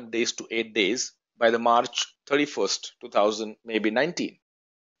average 12 days to 8 days by the March 31st, 2000, maybe 19.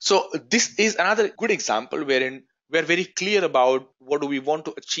 So this is another good example wherein we're very clear about what do we want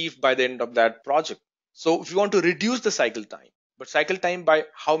to achieve by the end of that project. So if we want to reduce the cycle time, but cycle time by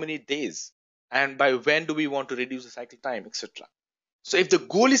how many days, and by when do we want to reduce the cycle time, etc. So if the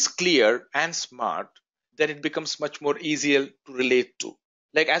goal is clear and smart, then it becomes much more easier to relate to.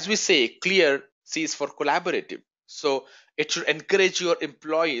 Like as we say, clear C is for collaborative. So it should encourage your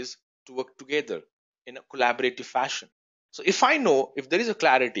employees to work together in a collaborative fashion. So if I know, if there is a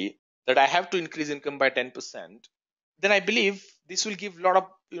clarity that I have to increase income by 10%, then I believe this will give a lot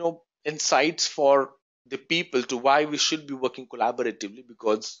of insights for the people to why we should be working collaboratively,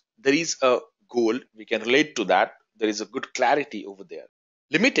 because there is a goal, we can relate to that, there is a good clarity over there.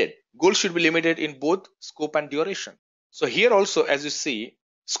 Limited goal should be limited in both scope and duration. So here also, as you see,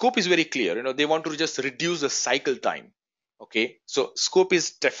 scope is very clear, they want to just reduce the cycle time. Okay, so scope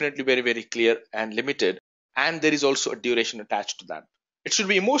is definitely very, very clear and limited, and there is also a duration attached to that. It should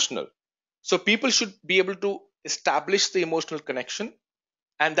be emotional, so people should be able to establish the emotional connection,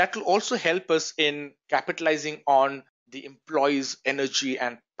 and that will also help us in capitalizing on the employees' energy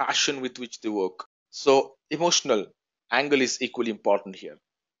and passion with which they work. So emotional angle is equally important here.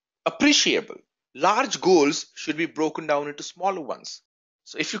 Appreciable. Large goals should be broken down into smaller ones.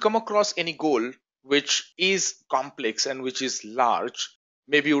 So if you come across any goal which is complex and which is large,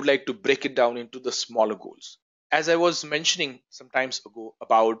 maybe you would like to break it down into the smaller goals. As I was mentioning some times ago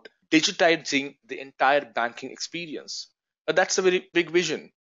about digitizing the entire banking experience, that's a very big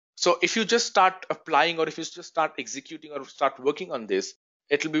vision. So if you just start applying, or if you just start executing or start working on this,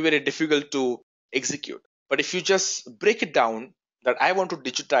 it will be very difficult to execute. But if you just break it down, that I want to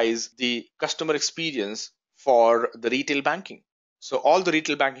digitize the customer experience for the retail banking. So all the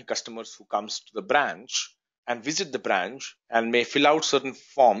retail banking customers who comes to the branch and visit the branch and may fill out certain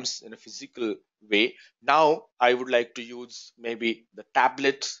forms in a physical way. Now I would like to use maybe the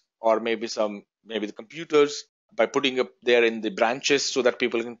tablets, or maybe the computers, by putting up there in the branches so that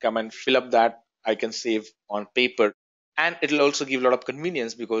people can come and fill up that. I can save on paper, and it'll also give a lot of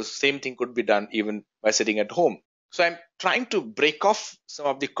convenience because same thing could be done even by sitting at home. So I'm trying to break off some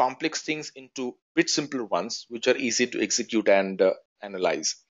of the complex things into bit simpler ones, which are easy to execute and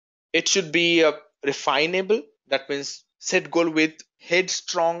analyze. It should be refinable. That means set goal with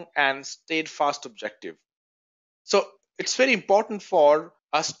headstrong and steadfast objective. So it's very important for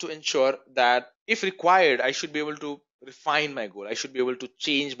us to ensure that if required, I should be able to refine my goal. I should be able to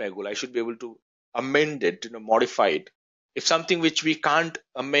change my goal. I should be able to amend it, modify it. If something which we can't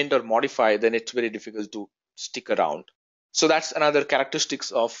amend or modify, then it's very difficult to stick around. So that's another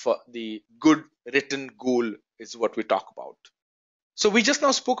characteristics of the good written goal is what we talk about. So we just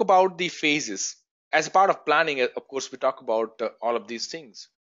now spoke about the phases. As part of planning, of course, we talk about all of these things.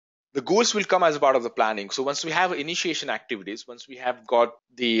 The goals will come as part of the planning. So once we have initiation activities, once we have got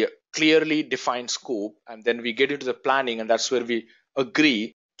the clearly defined scope, and then we get into the planning, and that's where we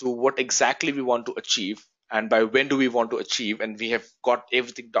agree to what exactly we want to achieve and by when do we want to achieve, and we have got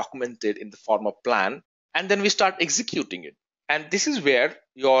everything documented in the form of plan, and then we start executing it. And this is where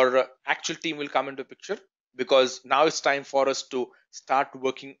your actual team will come into picture, because now it's time for us to start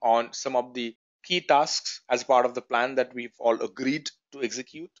working on some of the key tasks as part of the plan that we've all agreed to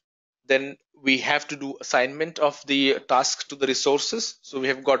execute. Then we have to do assignment of the tasks to the resources. So we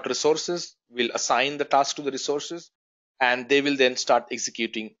have got resources, we'll assign the task to the resources, and they will then start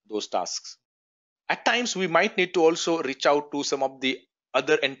executing those tasks. At times we might need to also reach out to some of the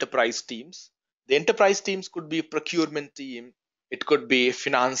other enterprise teams. The enterprise teams could be procurement team, it could be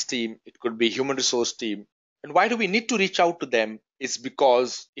finance team, it could be human resource team. And why do we need to reach out to them is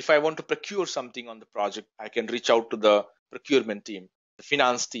because if I want to procure something on the project, I can reach out to the procurement team, the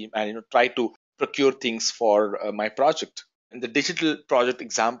finance team, and try to procure things for my project. In the digital project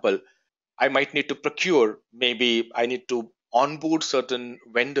example, I might need to procure, maybe I need to onboard certain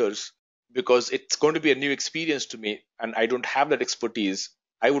vendors because it's going to be a new experience to me and I don't have that expertise.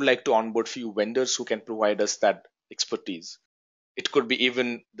 I would like to onboard few vendors who can provide us that expertise. It could be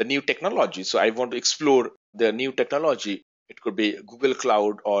even the new technology. So I want to explore the new technology. It could be Google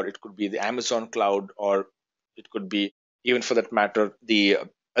Cloud, or it could be the Amazon Cloud, or it could be, even for that matter, the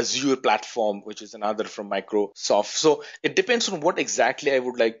Azure platform, which is another from Microsoft. So it depends on what exactly I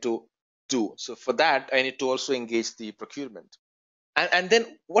would like to do. So for that, I need to also engage the procurement. And then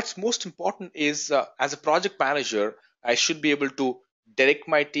what's most important is as a project manager, I should be able to direct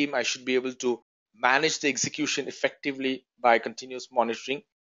my team. I should be able to manage the execution effectively by continuous monitoring.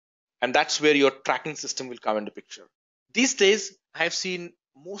 And that's where your tracking system will come into picture. These days, I've seen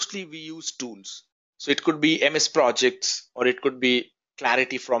mostly we use tools. So it could be MS projects, or it could be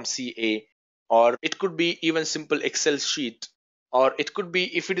Clarity from CA, or it could be even simple Excel sheet, or it could be,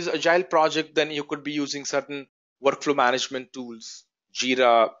 if it is agile project, then you could be using certain workflow management tools,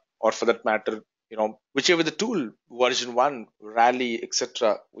 Jira, or for that matter, whichever the tool, version one, Rally,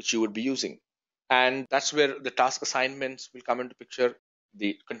 etc., which you would be using. And that's where the task assignments will come into picture.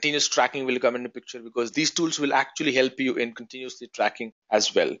 The continuous tracking will come into picture, because these tools will actually help you in continuously tracking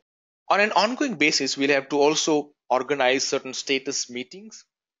as well. On an ongoing basis, we'll have to also organize certain status meetings.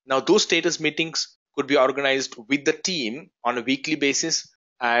 Now, those status meetings could be organized with the team on a weekly basis,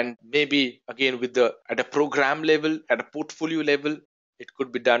 and maybe again with the at a program level, at a portfolio level, it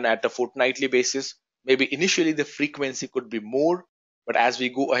could be done at a fortnightly basis. Maybe initially the frequency could be more, but as we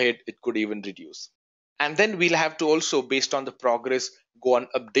go ahead, it could even reduce. And then we'll have to also, based on the progress, go on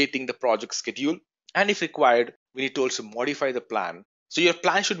updating the project schedule. And if required, we need to also modify the plan. So your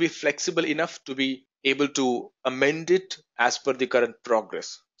plan should be flexible enough to be able to amend it as per the current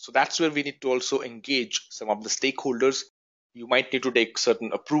progress. So that's where we need to also engage some of the stakeholders. You might need to take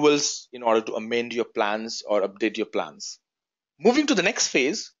certain approvals in order to amend your plans or update your plans. Moving to the next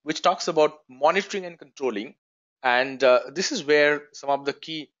phase, which talks about monitoring and controlling. And this is where some of the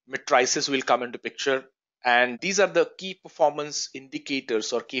key matrices will come into picture. And these are the key performance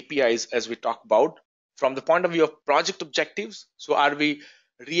indicators, or KPIs, as we talk about from the point of view of project objectives. So are we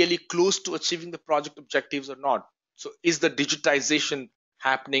really close to achieving the project objectives or not? So is the digitization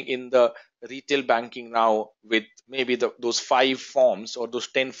happening in the retail banking now with maybe those 5 forms or those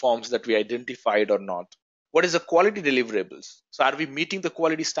 10 forms that we identified or not? What is the quality deliverables? So are we meeting the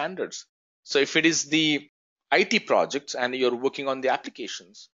quality standards? So if it is the IT projects and you're working on the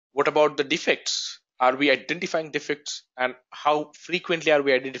applications, what about the defects? Are we identifying defects, and how frequently are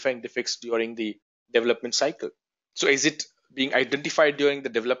we identifying defects during the development cycle? So is it being identified during the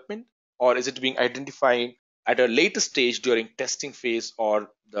development, or is it being identified at a later stage during testing phase,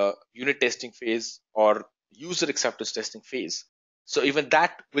 or the unit testing phase, or user acceptance testing phase? So even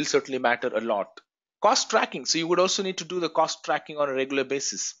that will certainly matter a lot. Cost tracking. So you would also need to do the cost tracking on a regular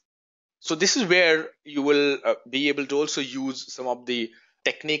basis. So this is where you will be able to also use some of the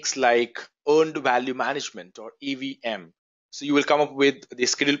techniques like earned value management, or EVM. So you will come up with the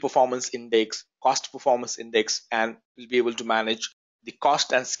schedule performance index, cost performance index, and will be able to manage the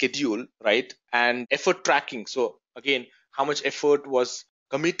cost and schedule, right? And effort tracking. So again, how much effort was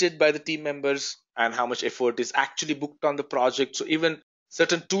committed by the team members and how much effort is actually booked on the project. So even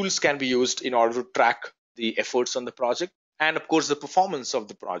certain tools can be used in order to track the efforts on the project, and of course the performance of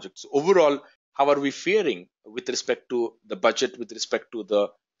the project. So overall, how are we faring with respect to the budget, with respect to the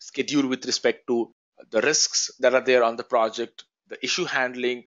schedule, with respect to the risks that are there on the project, the issue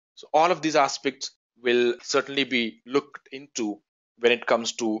handling? So all of these aspects will certainly be looked into when it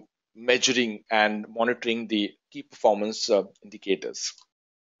comes to measuring and monitoring the key performance indicators.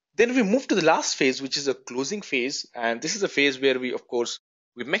 Then we move to the last phase, which is a closing phase. And this is a phase where we, of course,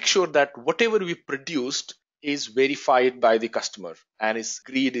 we make sure that whatever we produced is verified by the customer and is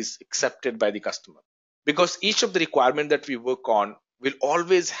agreed, is accepted by the customer. Because each of the requirement that we work on will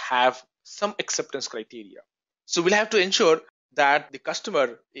always have some acceptance criteria. So we'll have to ensure that the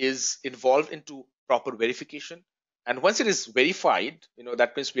customer is involved into proper verification. And once it is verified,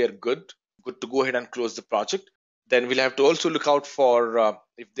 that means we are good to go ahead and close the project. Then we'll have to also look out for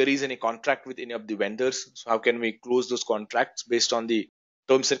if there is any contract with any of the vendors. So how can we close those contracts based on the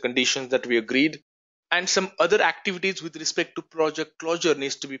terms and conditions that we agreed? And some other activities with respect to project closure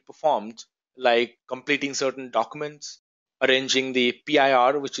needs to be performed, like completing certain documents, arranging the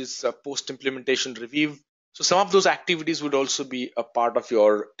PIR, which is a post-implementation review. So some of those activities would also be a part of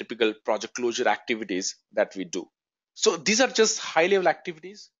your typical project closure activities that we do. So these are just high-level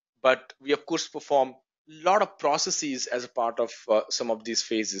activities, but we of course perform a lot of processes as a part of some of these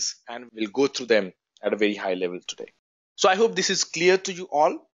phases, and we'll go through them at a very high level today. So I hope this is clear to you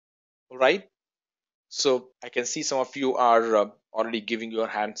all right? So I can see some of you are already giving your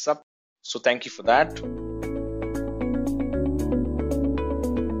hands up. So thank you for that.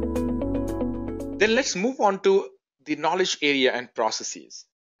 Then let's move on to the knowledge area and processes.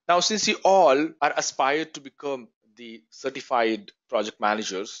 Now, since you all are aspired to become the certified project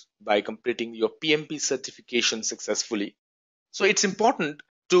managers by completing your PMP certification successfully, so it's important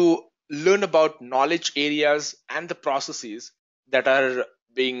to learn about knowledge areas and the processes that are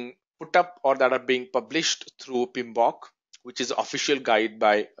being put up or that are being published through PMBOK, which is the official guide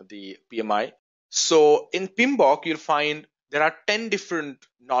by the PMI. So in PMBOK, you'll find there are 10 different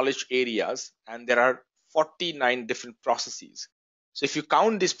knowledge areas and there are 49 different processes. So if you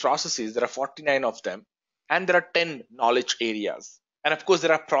count these processes, there are 49 of them and there are 10 knowledge areas. And of course,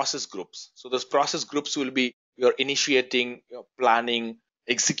 there are process groups. So those process groups will be your initiating, your planning,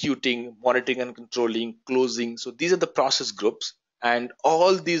 executing, monitoring and controlling, closing. So these are the process groups, and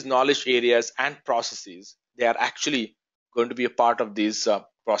all these knowledge areas and processes, they are actually going to be a part of these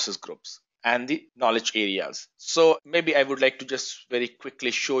process groups and the knowledge areas. So maybe I would like to just very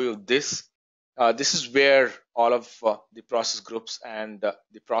quickly show you this. This is where all of the process groups and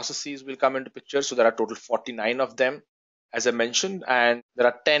the processes will come into picture. So there are total 49 of them, as I mentioned, and there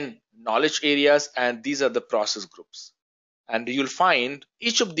are 10 knowledge areas, and these are the process groups. And you'll find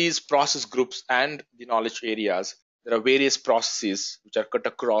each of these process groups and the knowledge areas, there are various processes which are cut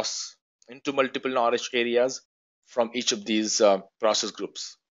across into multiple knowledge areas from each of these process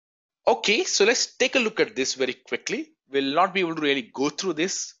groups. Okay, so let's take a look at this very quickly. We'll not be able to really go through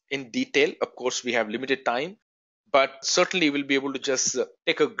this in detail. Of course, we have limited time, but certainly we'll be able to just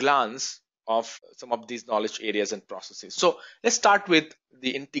take a glance of some of these knowledge areas and processes. So let's start with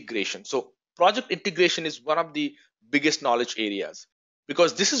the integration. So project integration is one of the biggest knowledge areas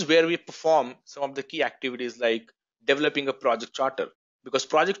because this is where we perform some of the key activities like developing a project charter, because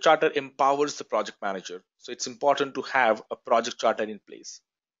project charter empowers the project manager. So it's important to have a project charter in place.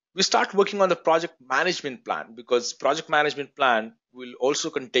 We start working on the project management plan because project management plan will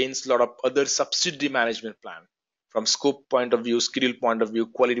also contains a lot of other subsidiary management plan from scope point of view, schedule point of view,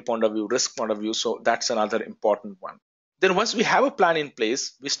 quality point of view, risk point of view. So that's another important one. Then once we have a plan in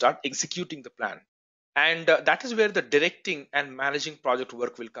place, we start executing the plan. And that is where the directing and managing project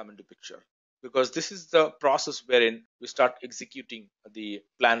work will come into picture, because this is the process wherein we start executing the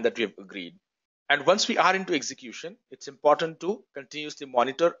plan that we have agreed. And once we are into execution, it's important to continuously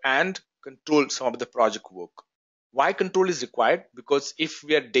monitor and control some of the project work. Why control is required? Because if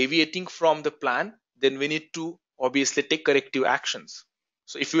we are deviating from the plan, then we need to obviously take corrective actions.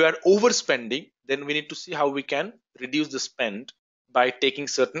 So if we are overspending, then we need to see how we can reduce the spend by taking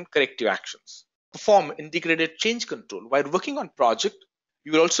certain corrective actions. Perform integrated change control. While working on project,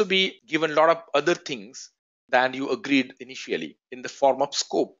 you will also be given a lot of other things than you agreed initially in the form of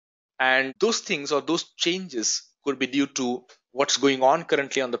scope. And those things or those changes could be due to what's going on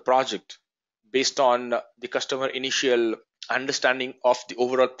currently on the project based on the customer initial understanding of the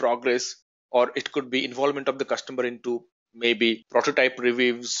overall progress, or it could be involvement of the customer into maybe prototype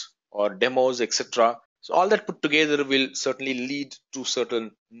reviews or demos, etc. So all that put together will certainly lead to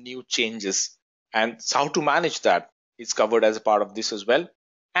certain new changes, and how to manage that is covered as a part of this as well.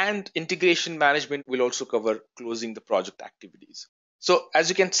 And integration management will also cover closing the project activities. So as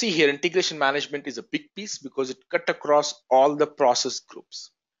you can see here, integration management is a big piece because it cut across all the process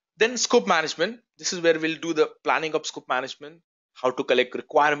groups. Then scope management. This is where we'll do the planning of scope management, how to collect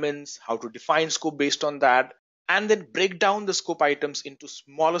requirements, how to define scope based on that, and then break down the scope items into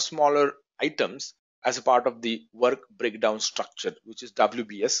smaller items as a part of the work breakdown structure, which is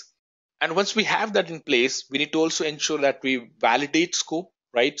WBS. And once we have that in place, we need to also ensure that we validate scope,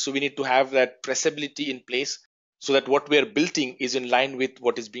 right? So we need to have that traceability in place so that what we are building is in line with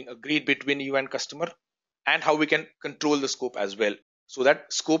what is being agreed between you and customer, and how we can control the scope as well, so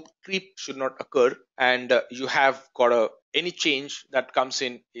that scope creep should not occur, and you have got any change that comes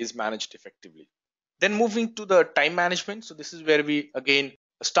in is managed effectively. Then moving to the time management. So this is where we again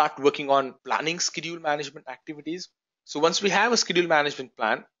start working on planning schedule management activities. So once we have a schedule management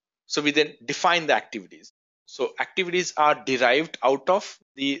plan, so we then define the activities. So activities are derived out of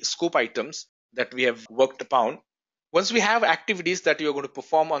the scope items that we have worked upon. Once we have activities that you're going to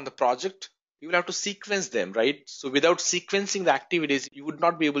perform on the project, you will have to sequence them, right? So without sequencing the activities, you would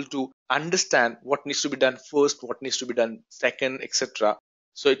not be able to understand what needs to be done first, what needs to be done second, etc.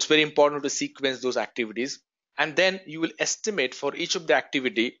 So it's very important to sequence those activities. And then you will estimate for each of the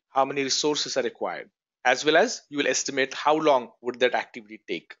activity how many resources are required, as well as you will estimate how long would that activity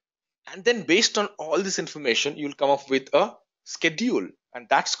take. And then based on all this information, you will come up with a schedule, and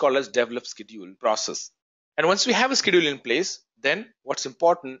that's called as develop schedule process. And once we have a schedule in place, then what's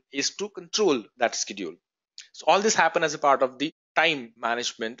important is to control that schedule. So all this happen as a part of the time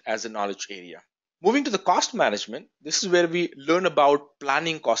management as a knowledge area. Moving to the cost management, this is where we learn about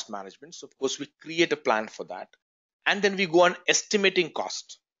planning cost management. So of course we create a plan for that. And then we go on estimating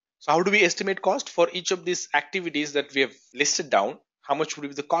cost. So how do we estimate cost for each of these activities that we have listed down? How much would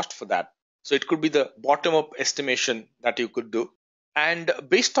be the cost for that? So it could be the bottom up estimation that you could do. And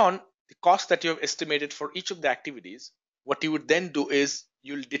based on the cost that you have estimated for each of the activities, what you would then do is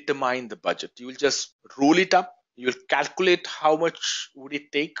you'll determine the budget. You will just roll it up, you'll calculate how much would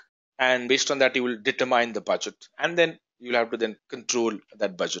it take, and based on that, you will determine the budget. And then you'll have to then control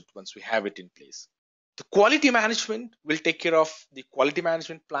that budget once we have it in place. The quality management will take care of the quality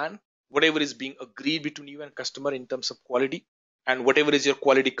management plan, whatever is being agreed between you and customer in terms of quality, and whatever is your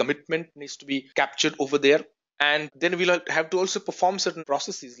quality commitment needs to be captured over there. And then we'll have to also perform certain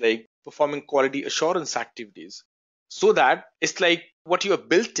processes like performing quality assurance activities, so that it's like what you are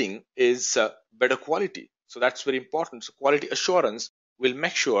building is better quality. So that's very important. So quality assurance will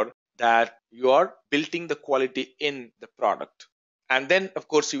make sure that you are building the quality in the product. And then of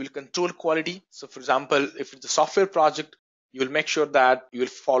course you will control quality. So for example, if it's a software project, you will make sure that you will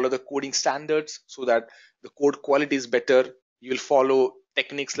follow the coding standards so that the code quality is better. You will follow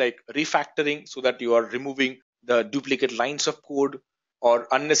techniques like refactoring so that you are removing the duplicate lines of code or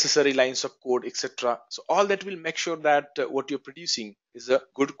unnecessary lines of code, etc. So all that will make sure that what you're producing is a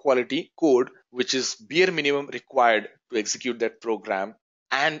good quality code, which is bare minimum required to execute that program,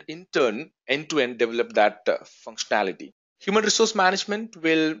 and in turn end to end develop that functionality. Human resource management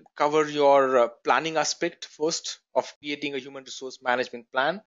will cover your planning aspect first of creating a human resource management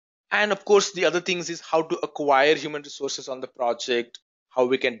plan. And of course, the other things is how to acquire human resources on the project, how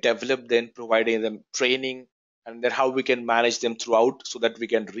we can develop them, providing them training, and then how we can manage them throughout so that we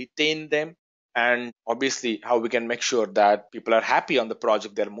can retain them. And obviously, how we can make sure that people are happy on the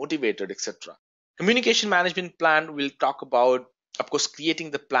project, they're motivated, etc. Communication management plan will talk about, of course,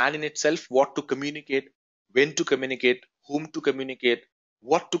 creating the plan in itself, what to communicate, when to communicate, whom to communicate,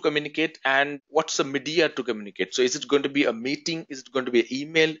 what to communicate, and what's the media to communicate. So is it going to be a meeting? Is it going to be an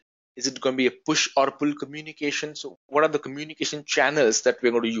email? Is it going to be a push or pull communication? So what are the communication channels that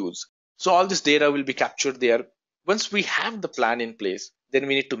we're going to use? So all this data will be captured there. Once we have the plan in place, then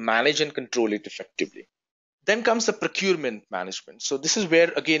we need to manage and control it effectively. Then comes the procurement management. So this is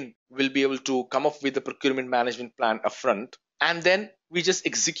where again we'll be able to come up with the procurement management plan upfront, and then we just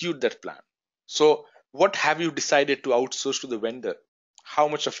execute that plan. So what have you decided to outsource to the vendor? How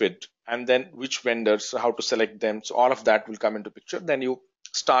much of it? And then which vendors, so how to select them. So all of that will come into picture. Then you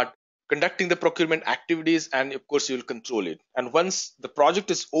start conducting the procurement activities, and of course you will control it. And once the project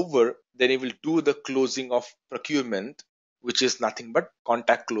is over, then you will do the closing of procurement, which is nothing but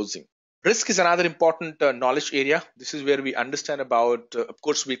contract closing. Risk is another important knowledge area. This is where we understand about, of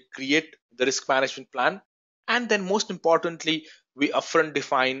course, we create the risk management plan. And then most importantly, we upfront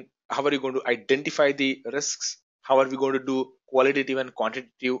define how are you going to identify the risks? How are we going to do qualitative and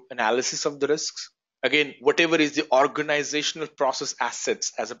quantitative analysis of the risks? Again, whatever is the organizational process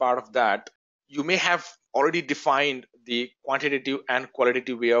assets as a part of that, you may have already defined the quantitative and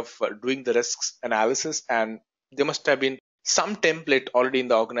qualitative way of doing the risks analysis, and there must have been some template already in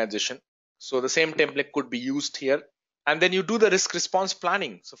the organization. So the same template could be used here. And then you do the risk response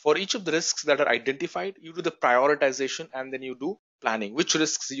planning. So for each of the risks that are identified, you do the prioritization and then you do planning. Which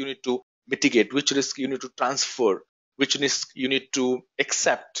risks you need to mitigate, which risk you need to transfer, which risk you need to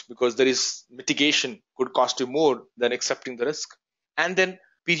accept, because there is mitigation could cost you more than accepting the risk. And then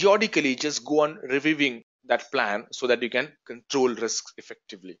periodically just go on reviewing that plan so that you can control risks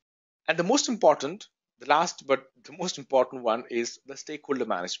effectively. And the most important, the last but the most important one is the stakeholder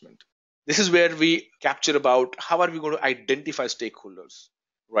management. This is where we capture about how are we going to identify stakeholders,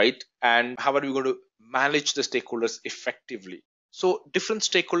 right? And how are we going to manage the stakeholders effectively? So different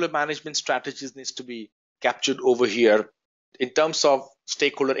stakeholder management strategies needs to be captured over here in terms of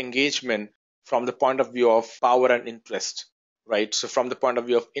stakeholder engagement from the point of view of power and interest, right? So from the point of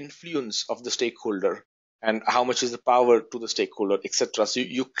view of influence of the stakeholder and how much is the power to the stakeholder, etc. So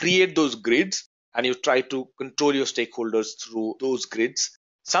you create those grids and you try to control your stakeholders through those grids.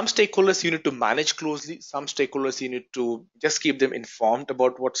 Some stakeholders you need to manage closely. Some stakeholders you need to just keep them informed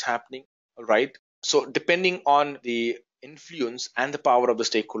about what's happening, right? So depending on the influence and the power of the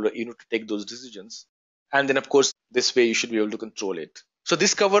stakeholder, you need to take those decisions. And then of course, this way you should be able to control it. So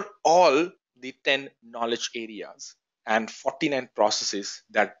this cover all the 10 knowledge areas and 49 processes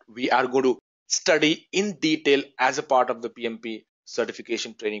that we are going to study in detail as a part of the PMP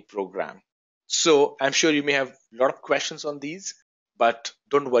certification training program. So I'm sure you may have a lot of questions on these, but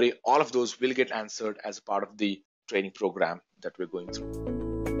don't worry, all of those will get answered as a part of the training program that we're going through.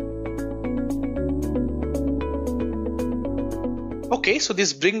 Okay, so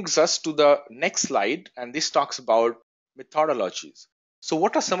this brings us to the next slide, and this talks about methodologies. So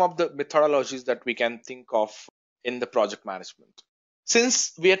what are some of the methodologies that we can think of in the project management?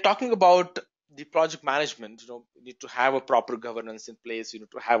 Since we are talking about the project management, you need to have a proper governance in place, you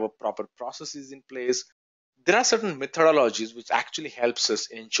need to have a proper processes in place. There are certain methodologies which actually helps us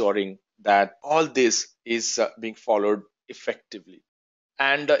in ensuring that all this is being followed effectively.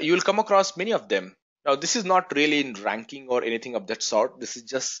 and you will come across many of them. Now, this is not really in ranking or anything of that sort. This is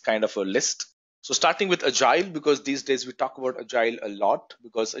just kind of a list. So, starting with Agile, because these days we talk about Agile a lot,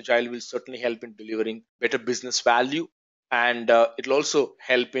 because Agile will certainly help in delivering better business value, and it will also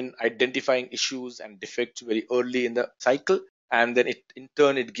help in identifying issues and defects very early in the cycle. And then it, in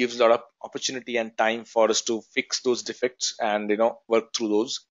turn, it gives a lot of opportunity and time for us to fix those defects and work through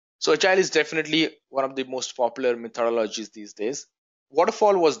those. So Agile is definitely one of the most popular methodologies these days.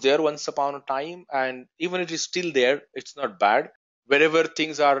 Waterfall was there once upon a time, and even it is still there, it's not bad. Wherever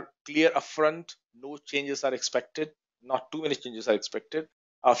things are clear upfront, no changes are expected, not too many changes are expected.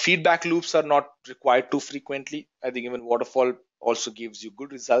 Feedback loops are not required too frequently. I think even waterfall also gives you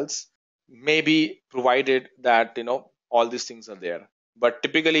good results, maybe provided that all these things are there. But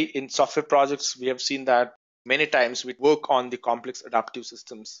typically in software projects, we have seen that many times we work on the complex adaptive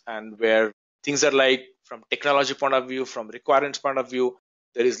systems, and where things are like, from technology point of view, from requirements point of view,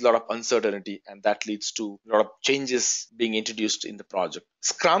 there is a lot of uncertainty, and that leads to a lot of changes being introduced in the project.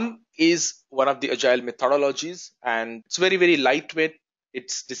 Scrum is one of the agile methodologies, and it's very, very lightweight.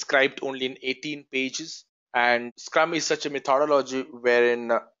 It's described only in 18 pages, and Scrum is such a methodology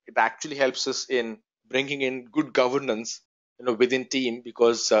wherein it actually helps us in bringing in good governance within team,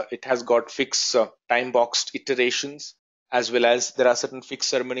 because it has got fixed time boxed iterations, as well as there are certain fixed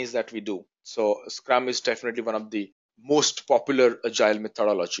ceremonies that we do. So Scrum is definitely one of the most popular agile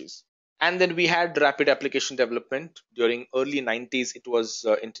methodologies. And then we had rapid application development. During early 90s it was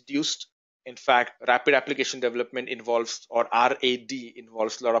introduced. In fact, rapid application development involves, or RAD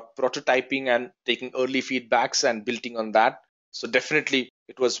involves, a lot of prototyping and taking early feedbacks and building on that. So definitely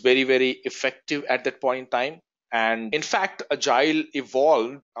it was very, very effective at that point in time. And in fact, Agile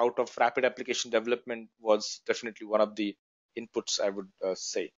evolved out of rapid application development, was definitely one of the inputs, I would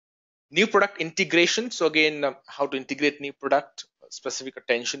say. New product integration. So again, how to integrate new product, specific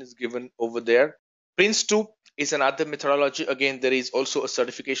attention is given over there. Prince 2 is another methodology. Again, there is also a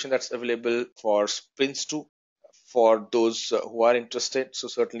certification that's available for Prince 2 for those who are interested. So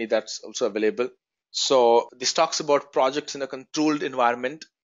certainly that's also available. So this talks about projects in a controlled environment.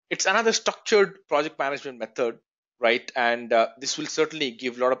 It's another structured project management method, right? And this will certainly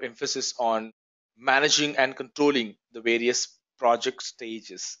give a lot of emphasis on managing and controlling the various project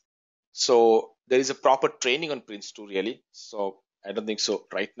stages. So there is a proper training on Prince 2 really. So I don't think so.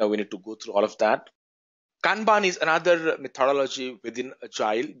 Right now we need to go through all of that. Kanban is another methodology within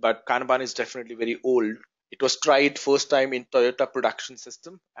Agile, but Kanban is definitely very old. It was tried first time in Toyota production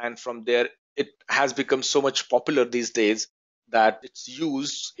system, and from there it has become so much popular these days that it's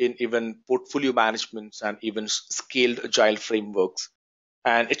used in even portfolio managements and even scaled Agile frameworks.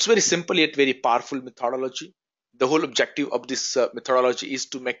 And it's very simple yet very powerful methodology. The whole objective of this methodology is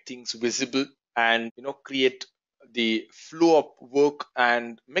to make things visible and create the flow of work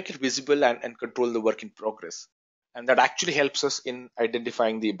and make it visible, and control the work in progress. And that actually helps us in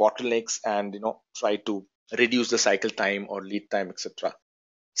identifying the bottlenecks and try to reduce the cycle time or lead time, etc.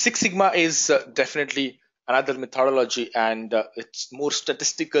 Six Sigma is definitely another methodology, and it's more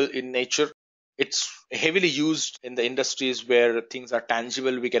statistical in nature. It's heavily used in the industries where things are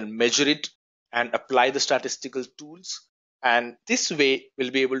tangible, we can measure it and apply the statistical tools. And this way,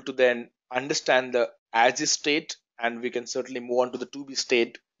 we'll be able to then understand the as is state, and we can certainly move on to the to be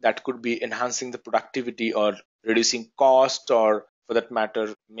state that could be enhancing the productivity or reducing cost, or for that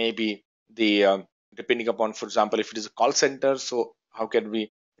matter, maybe the depending upon, for example, if it is a call center, so how can we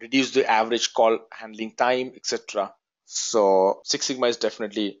reduce the average call handling time, etc. So Six Sigma is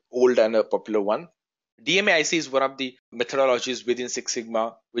definitely old and a popular one. DMAIC is one of the methodologies within Six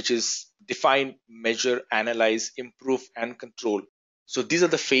Sigma, which is define, measure, analyze, improve, and control. So these are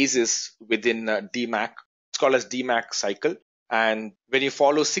the phases within DMAC. It's called as DMAC cycle. And when you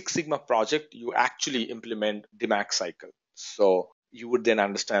follow Six Sigma project, you actually implement DMAC cycle. So you would then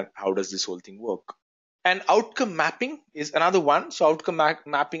understand how does this whole thing work. And outcome mapping is another one. So outcome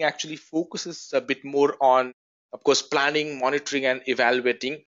mapping actually focuses a bit more on, of course, planning, monitoring, and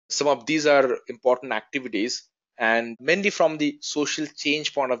evaluating. Some of these are important activities, and mainly from the social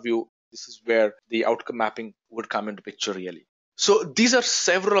change point of view, this is where the outcome mapping would come into picture really. So these are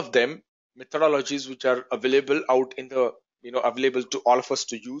several of them methodologies which are available out in the available to all of us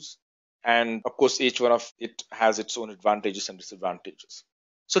to use, and of course each one of it has its own advantages and disadvantages.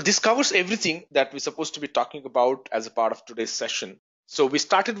 So this covers everything that we're supposed to be talking about as a part of today's session. So we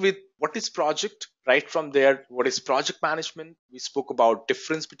started with what is project, right from there, what is project management? We spoke about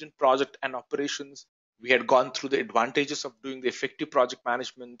difference between project and operations. We had gone through the advantages of doing the effective project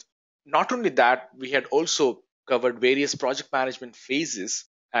management. Not only that, we had also covered various project management phases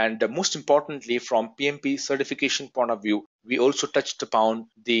And most importantly, from PMP certification point of view, we also touched upon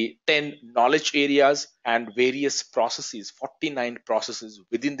the 10 knowledge areas and various processes, 49 processes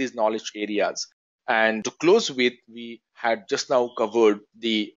within these knowledge areas. And to close with, we had just now covered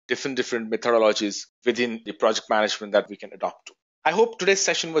the different methodologies within the project management that we can adopt to. I hope today's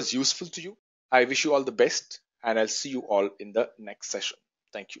session was useful to you. I wish you all the best, and I'll see you all in the next session.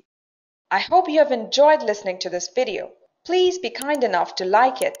 Thank you. I hope you have enjoyed listening to this video. Please be kind enough to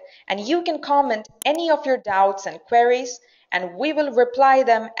like it, and you can comment any of your doubts and queries, and we will reply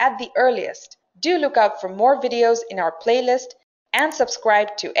them at the earliest. Do look out for more videos in our playlist and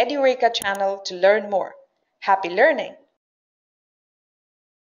subscribe to Edureka channel to learn more. Happy learning!